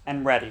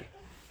and ready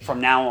from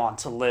now on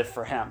to live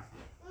for him.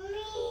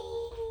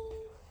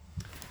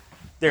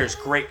 There's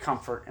great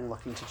comfort in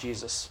looking to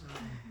Jesus.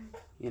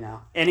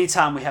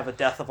 Anytime we have a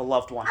death of a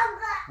loved one,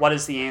 what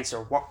is the answer?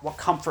 What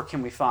comfort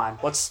can we find?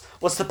 What's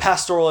the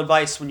pastoral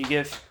advice when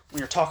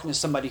you're talking to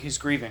somebody who's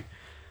grieving?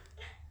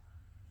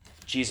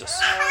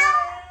 Jesus.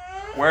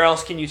 Where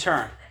else can you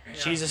turn?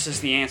 Jesus is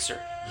the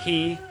answer.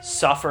 He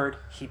suffered,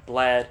 he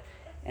bled,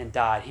 and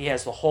died. He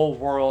has the whole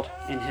world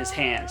in his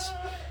hands.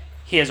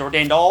 He has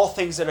ordained all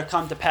things that have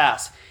come to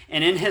pass.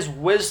 And in his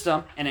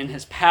wisdom and in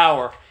his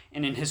power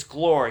and in his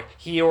glory,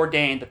 he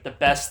ordained that the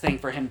best thing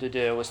for him to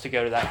do was to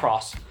go to that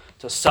cross,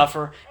 to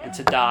suffer and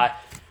to die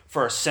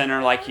for a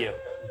sinner like you.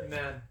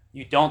 Amen.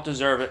 You don't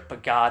deserve it,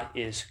 but God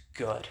is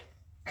good.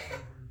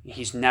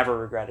 He's never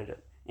regretted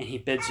it. And he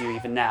bids you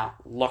even now,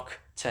 look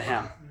to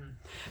him.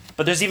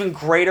 But there's even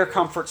greater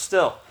comfort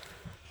still.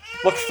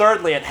 Look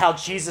thirdly at how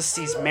Jesus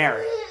sees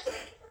Mary.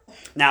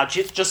 Now,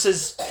 just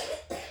as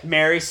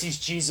Mary sees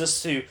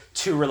Jesus through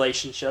two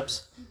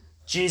relationships,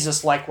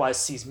 Jesus likewise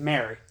sees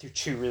Mary through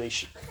two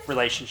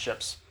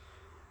relationships.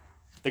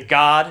 The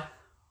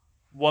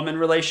God-woman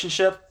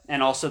relationship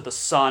and also the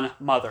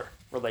son-mother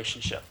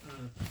relationship.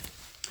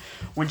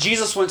 When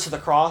Jesus went to the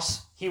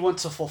cross, he went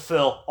to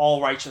fulfill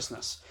all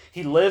righteousness.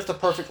 He lived the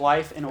perfect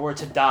life in order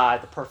to die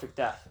the perfect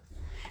death.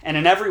 And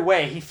in every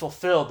way, he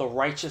fulfilled the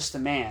righteous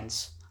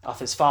demands of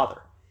his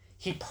Father.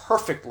 He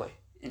perfectly,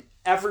 in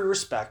every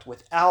respect,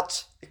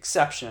 without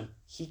exception,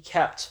 he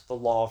kept the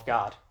law of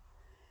God.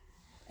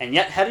 And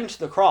yet, heading to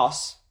the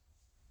cross,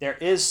 there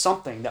is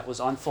something that was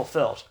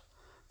unfulfilled.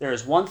 There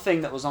is one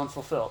thing that was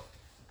unfulfilled.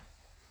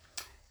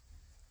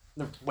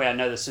 The way I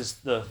know this is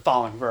the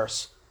following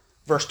verse,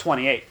 verse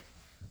 28.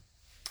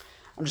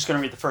 I'm just going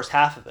to read the first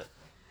half of it.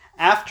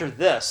 After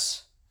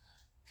this,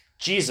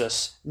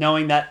 Jesus,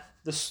 knowing that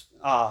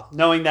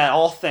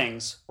all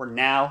things were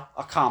now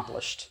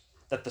accomplished,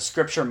 that the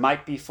scripture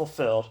might be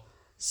fulfilled,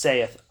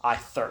 saith, I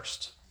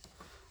thirst.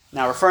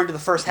 Now, referring to the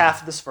first half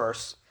of this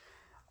verse,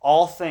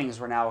 all things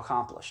were now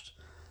accomplished.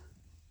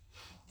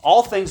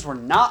 All things were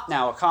not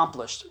now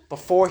accomplished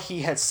before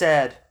he had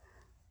said,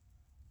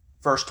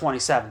 verse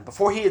 27.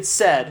 Before he had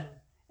said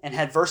and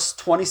had verse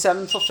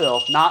 27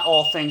 fulfilled, not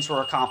all things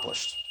were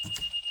accomplished.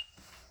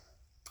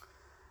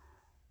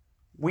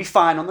 We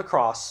find on the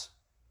cross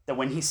that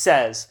when he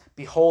says,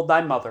 behold thy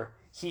mother,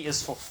 he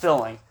is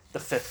fulfilling the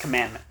fifth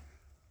commandment.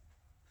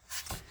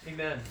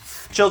 Amen.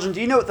 Children,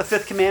 do you know what the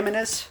fifth commandment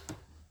is?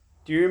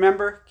 Do you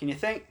remember? Can you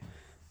think?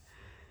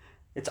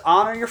 It's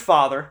honor your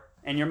father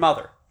and your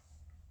mother.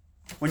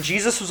 When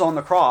Jesus was on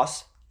the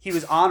cross, he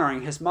was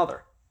honoring his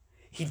mother.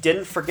 He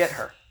didn't forget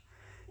her.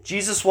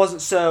 Jesus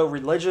wasn't so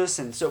religious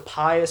and so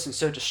pious and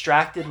so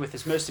distracted with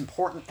his most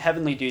important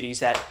heavenly duties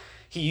that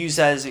he used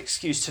that as an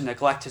excuse to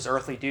neglect his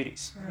earthly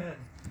duties. Amen.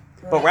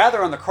 But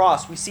rather on the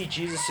cross, we see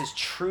Jesus'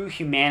 true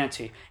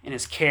humanity in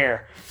his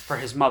care for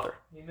his mother.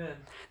 Amen.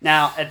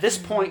 Now, at this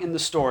point in the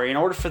story, in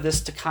order for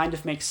this to kind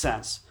of make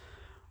sense,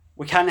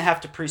 we kind of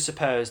have to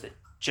presuppose that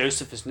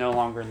Joseph is no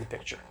longer in the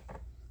picture.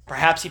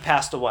 Perhaps he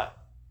passed away.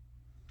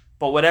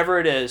 But whatever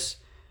it is,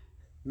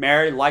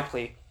 Mary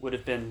likely would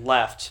have been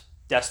left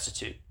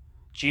destitute.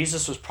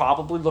 Jesus was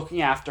probably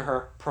looking after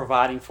her,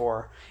 providing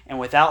for her, and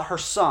without her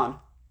son,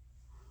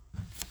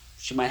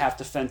 she might have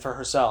to fend for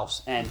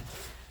herself. And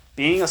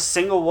being a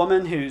single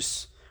woman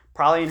who's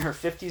probably in her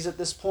 50s at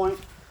this point,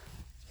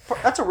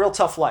 that's a real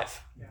tough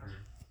life. Yeah.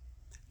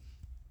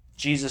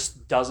 Jesus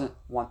doesn't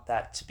want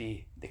that to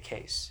be the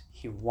case.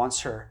 He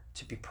wants her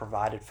to be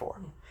provided for.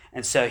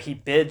 And so he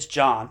bids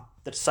John,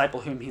 the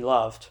disciple whom he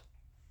loved,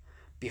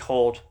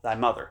 behold thy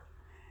mother.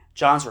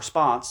 John's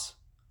response,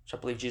 which I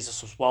believe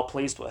Jesus was well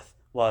pleased with,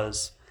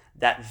 was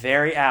that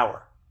very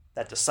hour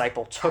that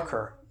disciple took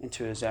her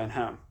into his own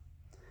home.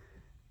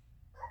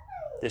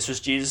 This was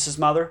Jesus'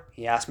 mother.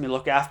 He asked me to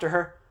look after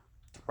her.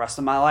 The rest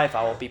of my life,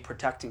 I will be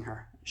protecting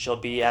her. She'll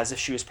be as if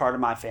she was part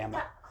of my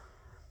family.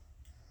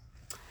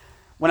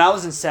 When I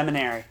was in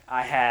seminary,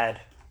 I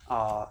had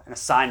an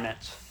assignment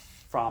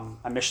from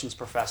a missions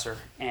professor,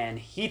 and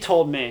he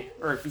told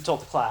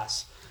the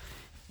class,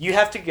 you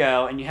have to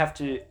go and you have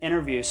to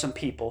interview some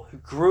people who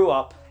grew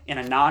up in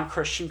a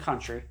non-Christian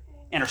country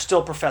and are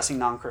still professing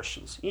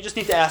non-Christians. You just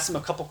need to ask them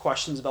a couple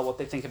questions about what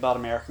they think about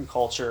American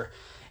culture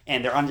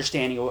and their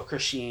understanding of what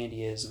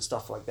Christianity is and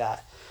stuff like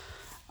that.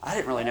 I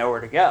didn't really know where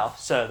to go.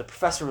 So the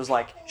professor was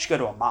like, you should go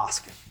to a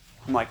mosque.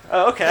 I'm like,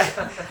 oh, okay.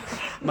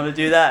 I'm going to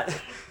do that.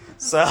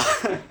 So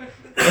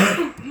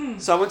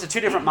I went to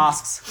two different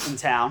mosques in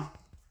town,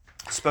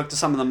 spoke to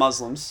some of the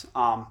Muslims,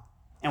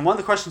 and one of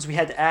the questions we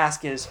had to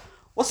ask is,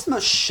 what's the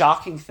most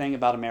shocking thing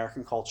about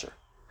American culture?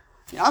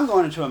 I'm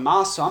going into a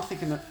mosque, so I'm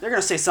thinking that they're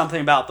going to say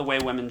something about the way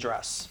women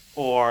dress,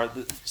 or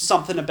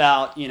something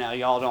about,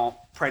 y'all don't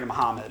pray to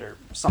Muhammad, or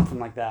something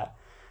like that.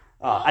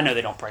 I know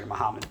they don't pray to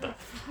Muhammad, but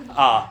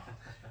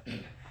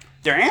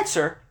their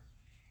answer,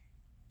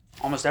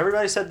 almost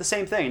everybody said the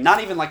same thing.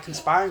 Not even like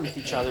conspiring with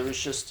each other. It was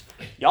just,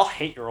 y'all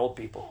hate your old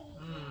people.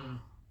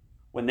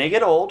 When they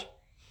get old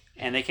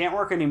and they can't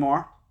work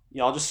anymore,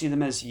 y'all just see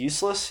them as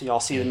useless. Y'all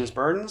see them as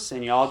burdens,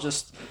 and y'all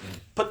just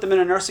put them in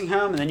a nursing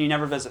home, and then you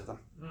never visit them.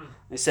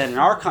 They said in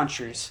our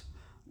countries,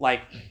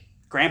 like,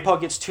 grandpa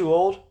gets too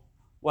old,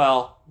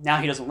 well, now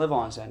he doesn't live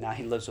on his own. Now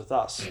he lives with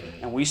us.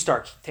 And we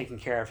start taking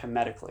care of him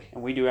medically.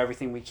 And we do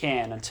everything we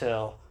can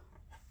until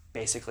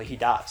basically he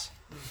dies.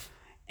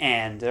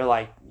 And they're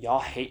like, y'all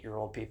hate your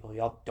old people.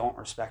 Y'all don't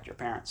respect your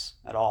parents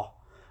at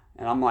all.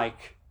 And I'm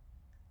like,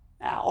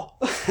 Ow.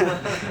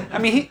 I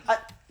mean,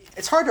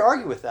 it's hard to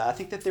argue with that. I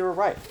think that they were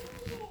right.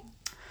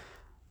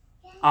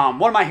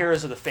 One of my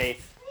heroes of the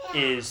faith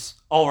is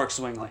Ulrich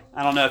Zwingli.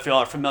 I don't know if you all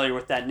are familiar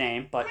with that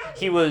name, but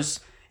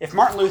if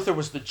Martin Luther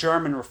was the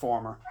German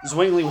reformer,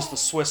 Zwingli was the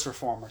Swiss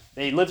reformer.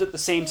 They lived at the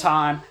same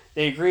time.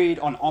 They agreed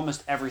on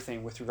almost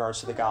everything with regards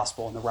to the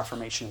gospel and the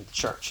Reformation of the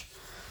church.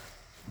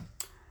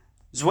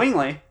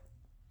 Zwingli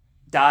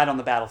died on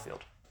the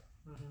battlefield.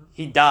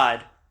 He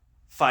died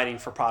fighting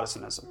for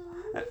Protestantism.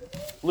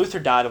 Luther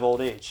died of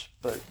old age,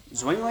 but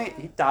Zwingli,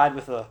 he died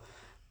with a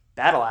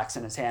battle axe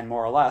in his hand,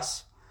 more or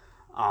less.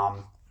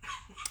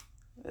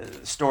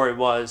 The story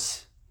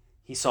was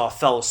he saw a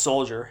fellow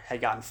soldier had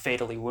gotten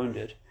fatally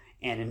wounded,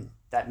 and in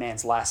that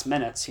man's last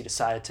minutes, he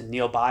decided to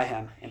kneel by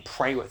him and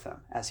pray with him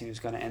as he was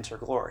going to enter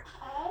glory.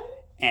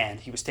 And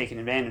he was taken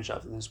advantage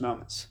of in those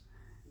moments.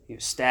 He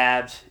was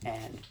stabbed,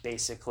 and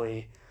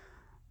basically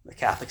the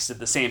Catholics did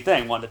the same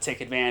thing, wanted to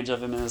take advantage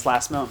of him in his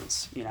last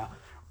moments.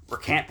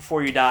 Recant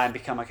before you die and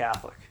become a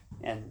Catholic.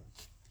 And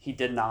he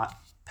did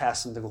not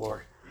pass into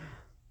glory.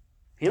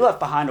 He left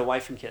behind a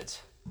wife and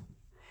kids.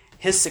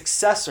 His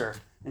successor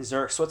in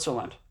Zurich,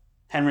 Switzerland,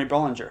 Henry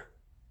Bullinger,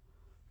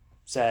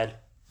 said,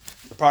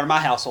 "You're part of my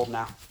household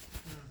now.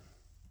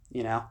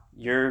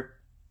 Your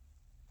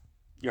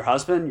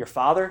husband, your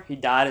father, he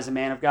died as a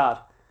man of God.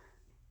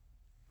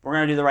 We're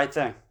going to do the right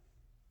thing."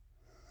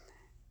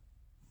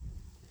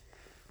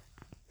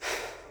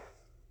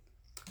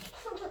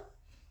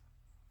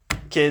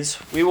 Kids,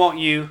 we want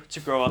you to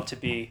grow up to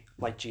be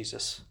like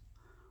Jesus.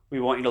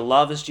 We want you to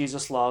love as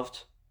Jesus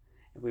loved.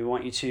 We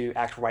want you to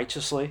act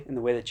righteously in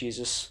the way that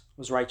Jesus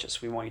was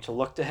righteous. We want you to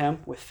look to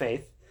him with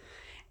faith.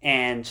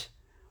 And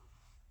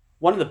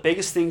one of the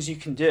biggest things you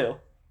can do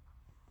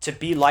to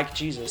be like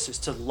Jesus is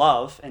to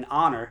love and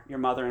honor your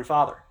mother and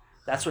father.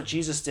 That's what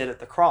Jesus did at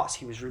the cross.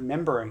 He was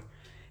remembering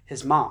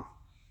his mom.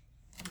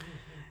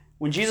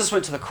 When Jesus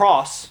went to the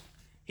cross,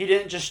 he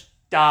didn't just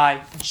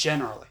die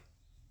generally.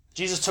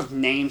 Jesus took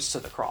names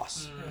to the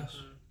cross. Yes.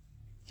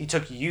 He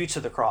took you to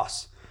the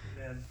cross.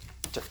 Amen.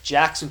 He took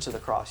Jackson to the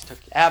cross. He took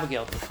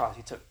Abigail to the cross.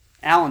 He took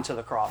Alan to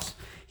the cross.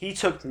 He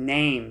took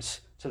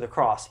names to the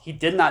cross. He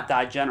did not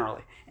die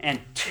generally.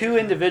 And 2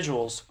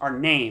 individuals are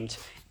named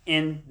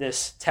in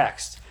this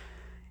text.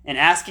 And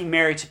asking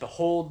Mary to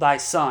behold thy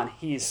son,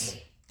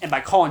 and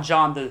by calling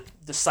John the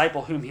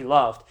disciple whom he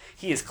loved,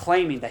 he is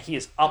claiming that he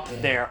is up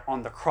there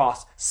on the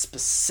cross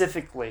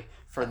specifically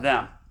for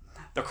them.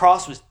 The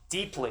cross was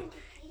deeply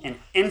and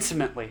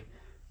intimately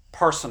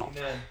personal.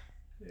 Amen.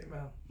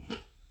 Amen.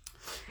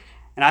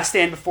 And I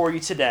stand before you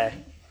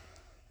today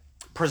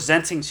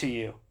presenting to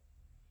you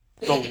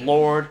the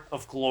Lord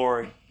of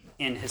glory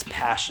in his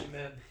passion.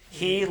 Amen.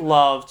 He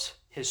loved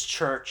his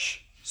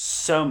church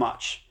so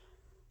much.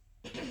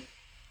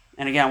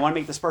 And again, I want to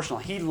make this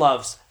personal. He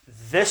loves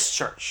this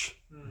church,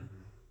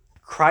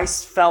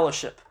 Christ's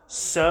fellowship,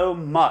 so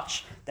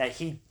much that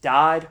he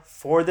died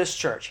for this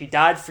church. He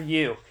died for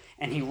you,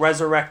 and he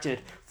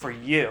resurrected for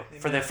you,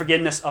 for the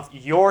forgiveness of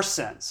your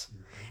sins.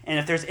 And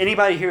if there's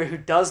anybody here who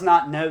does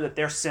not know that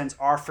their sins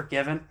are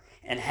forgiven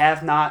and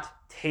have not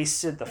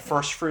tasted the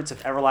first fruits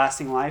of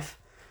everlasting life,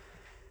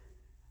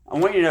 I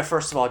want you to know,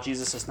 first of all,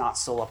 Jesus is not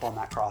still up on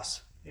that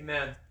cross.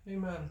 Amen.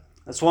 Amen.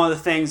 That's one of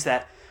the things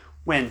that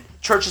when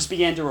churches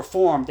began to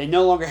reform, they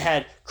no longer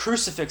had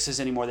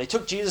crucifixes anymore. They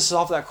took Jesus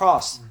off that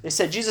cross. They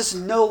said, Jesus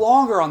is no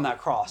longer on that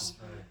cross.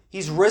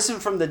 He's risen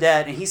from the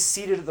dead, and he's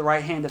seated at the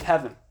right hand of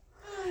heaven.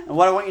 And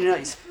what I want you to know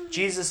is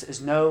Jesus is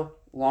no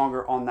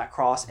longer on that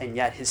cross, and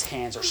yet his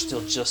hands are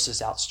still just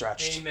as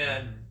outstretched.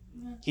 Amen.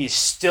 He's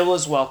still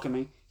as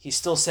welcoming. He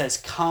still says,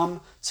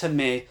 come to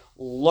me,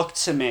 look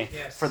to me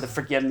for the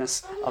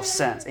forgiveness of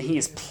sins. And he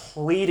is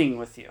pleading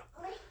with you.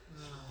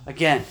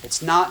 Again,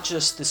 it's not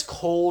just this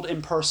cold,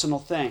 impersonal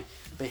thing,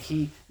 but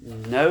he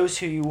knows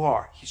who you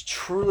are. He's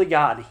truly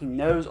God, and he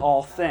knows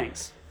all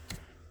things.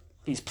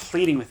 He's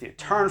pleading with you.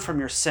 Turn from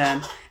your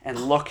sin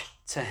and look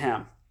to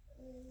him.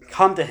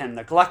 Come to him.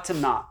 Neglect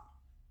him not.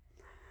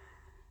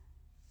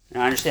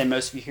 And I understand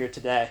most of you here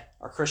today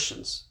are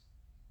Christians.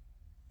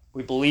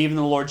 We believe in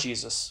the Lord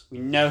Jesus. We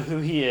know who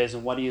he is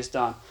and what he has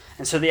done.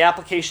 And so the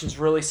application is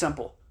really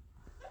simple.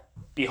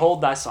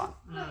 Behold thy Son.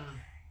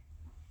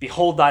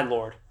 Behold thy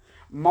Lord.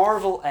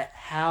 Marvel at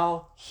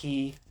how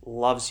he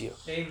loves you.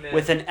 Amen.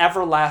 With an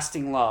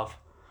everlasting love.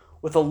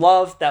 With a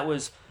love that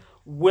was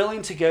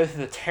willing to go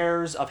through the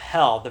terrors of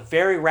hell, the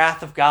very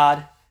wrath of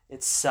God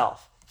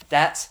itself.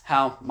 That's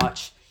how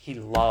much he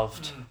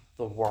loved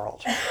the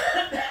world.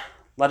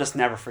 Let us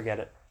never forget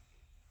it.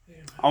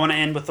 I want to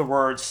end with the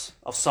words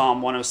of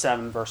Psalm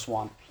 107, verse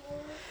 1.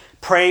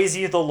 Praise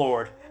ye the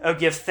Lord. O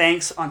give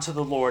thanks unto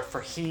the Lord, for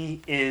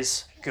he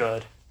is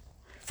good.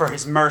 For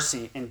his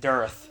mercy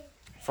endureth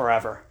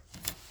forever.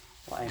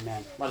 Well,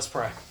 amen. Let us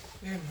pray.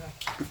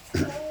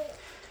 Amen.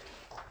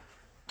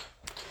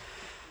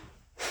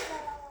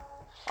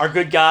 Our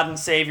good God and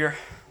Savior,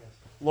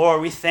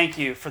 Lord, we thank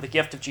you for the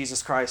gift of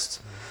Jesus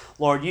Christ.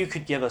 Lord, you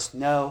could give us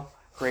no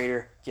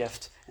greater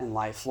gift in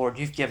life. Lord,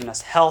 you've given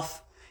us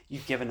health.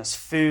 You've given us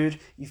food.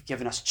 You've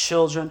given us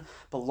children.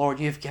 But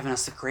Lord, you've given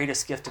us the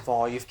greatest gift of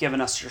all. You've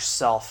given us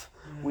yourself.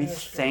 We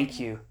thank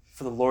you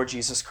for the Lord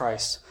Jesus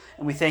Christ.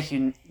 And we thank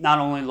you not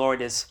only, Lord,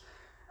 is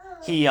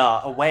he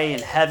away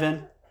in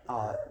heaven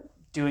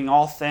doing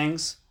all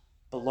things,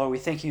 but Lord, we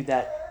thank you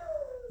that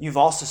you've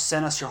also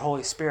sent us your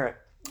Holy Spirit,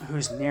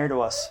 who's near to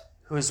us,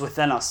 who is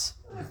within us,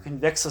 who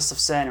convicts us of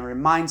sin and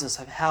reminds us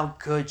of how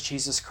good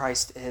Jesus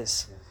Christ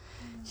is.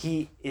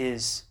 He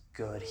is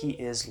good. He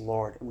is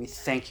Lord. And we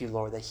thank you,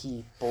 Lord, that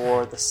he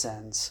bore the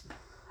sins,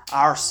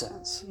 our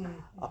sins,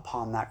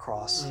 upon that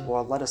cross.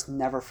 Lord, let us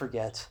never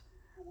forget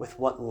with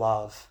what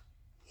love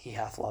he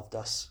hath loved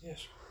us.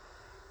 Yes.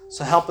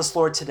 So help us,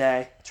 Lord,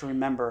 today to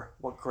remember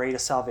what great a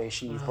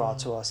salvation you've brought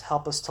to us.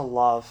 Help us to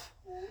love.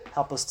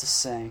 Help us to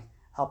sing.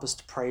 Help us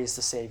to praise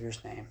the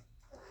Savior's name.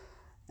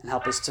 And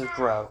help us to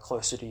grow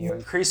closer to you.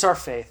 Increase our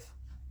faith.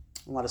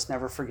 And let us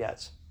never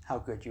forget how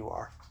good you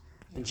are.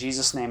 In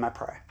Jesus' name I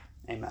pray.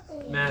 Amen.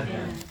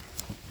 Amen.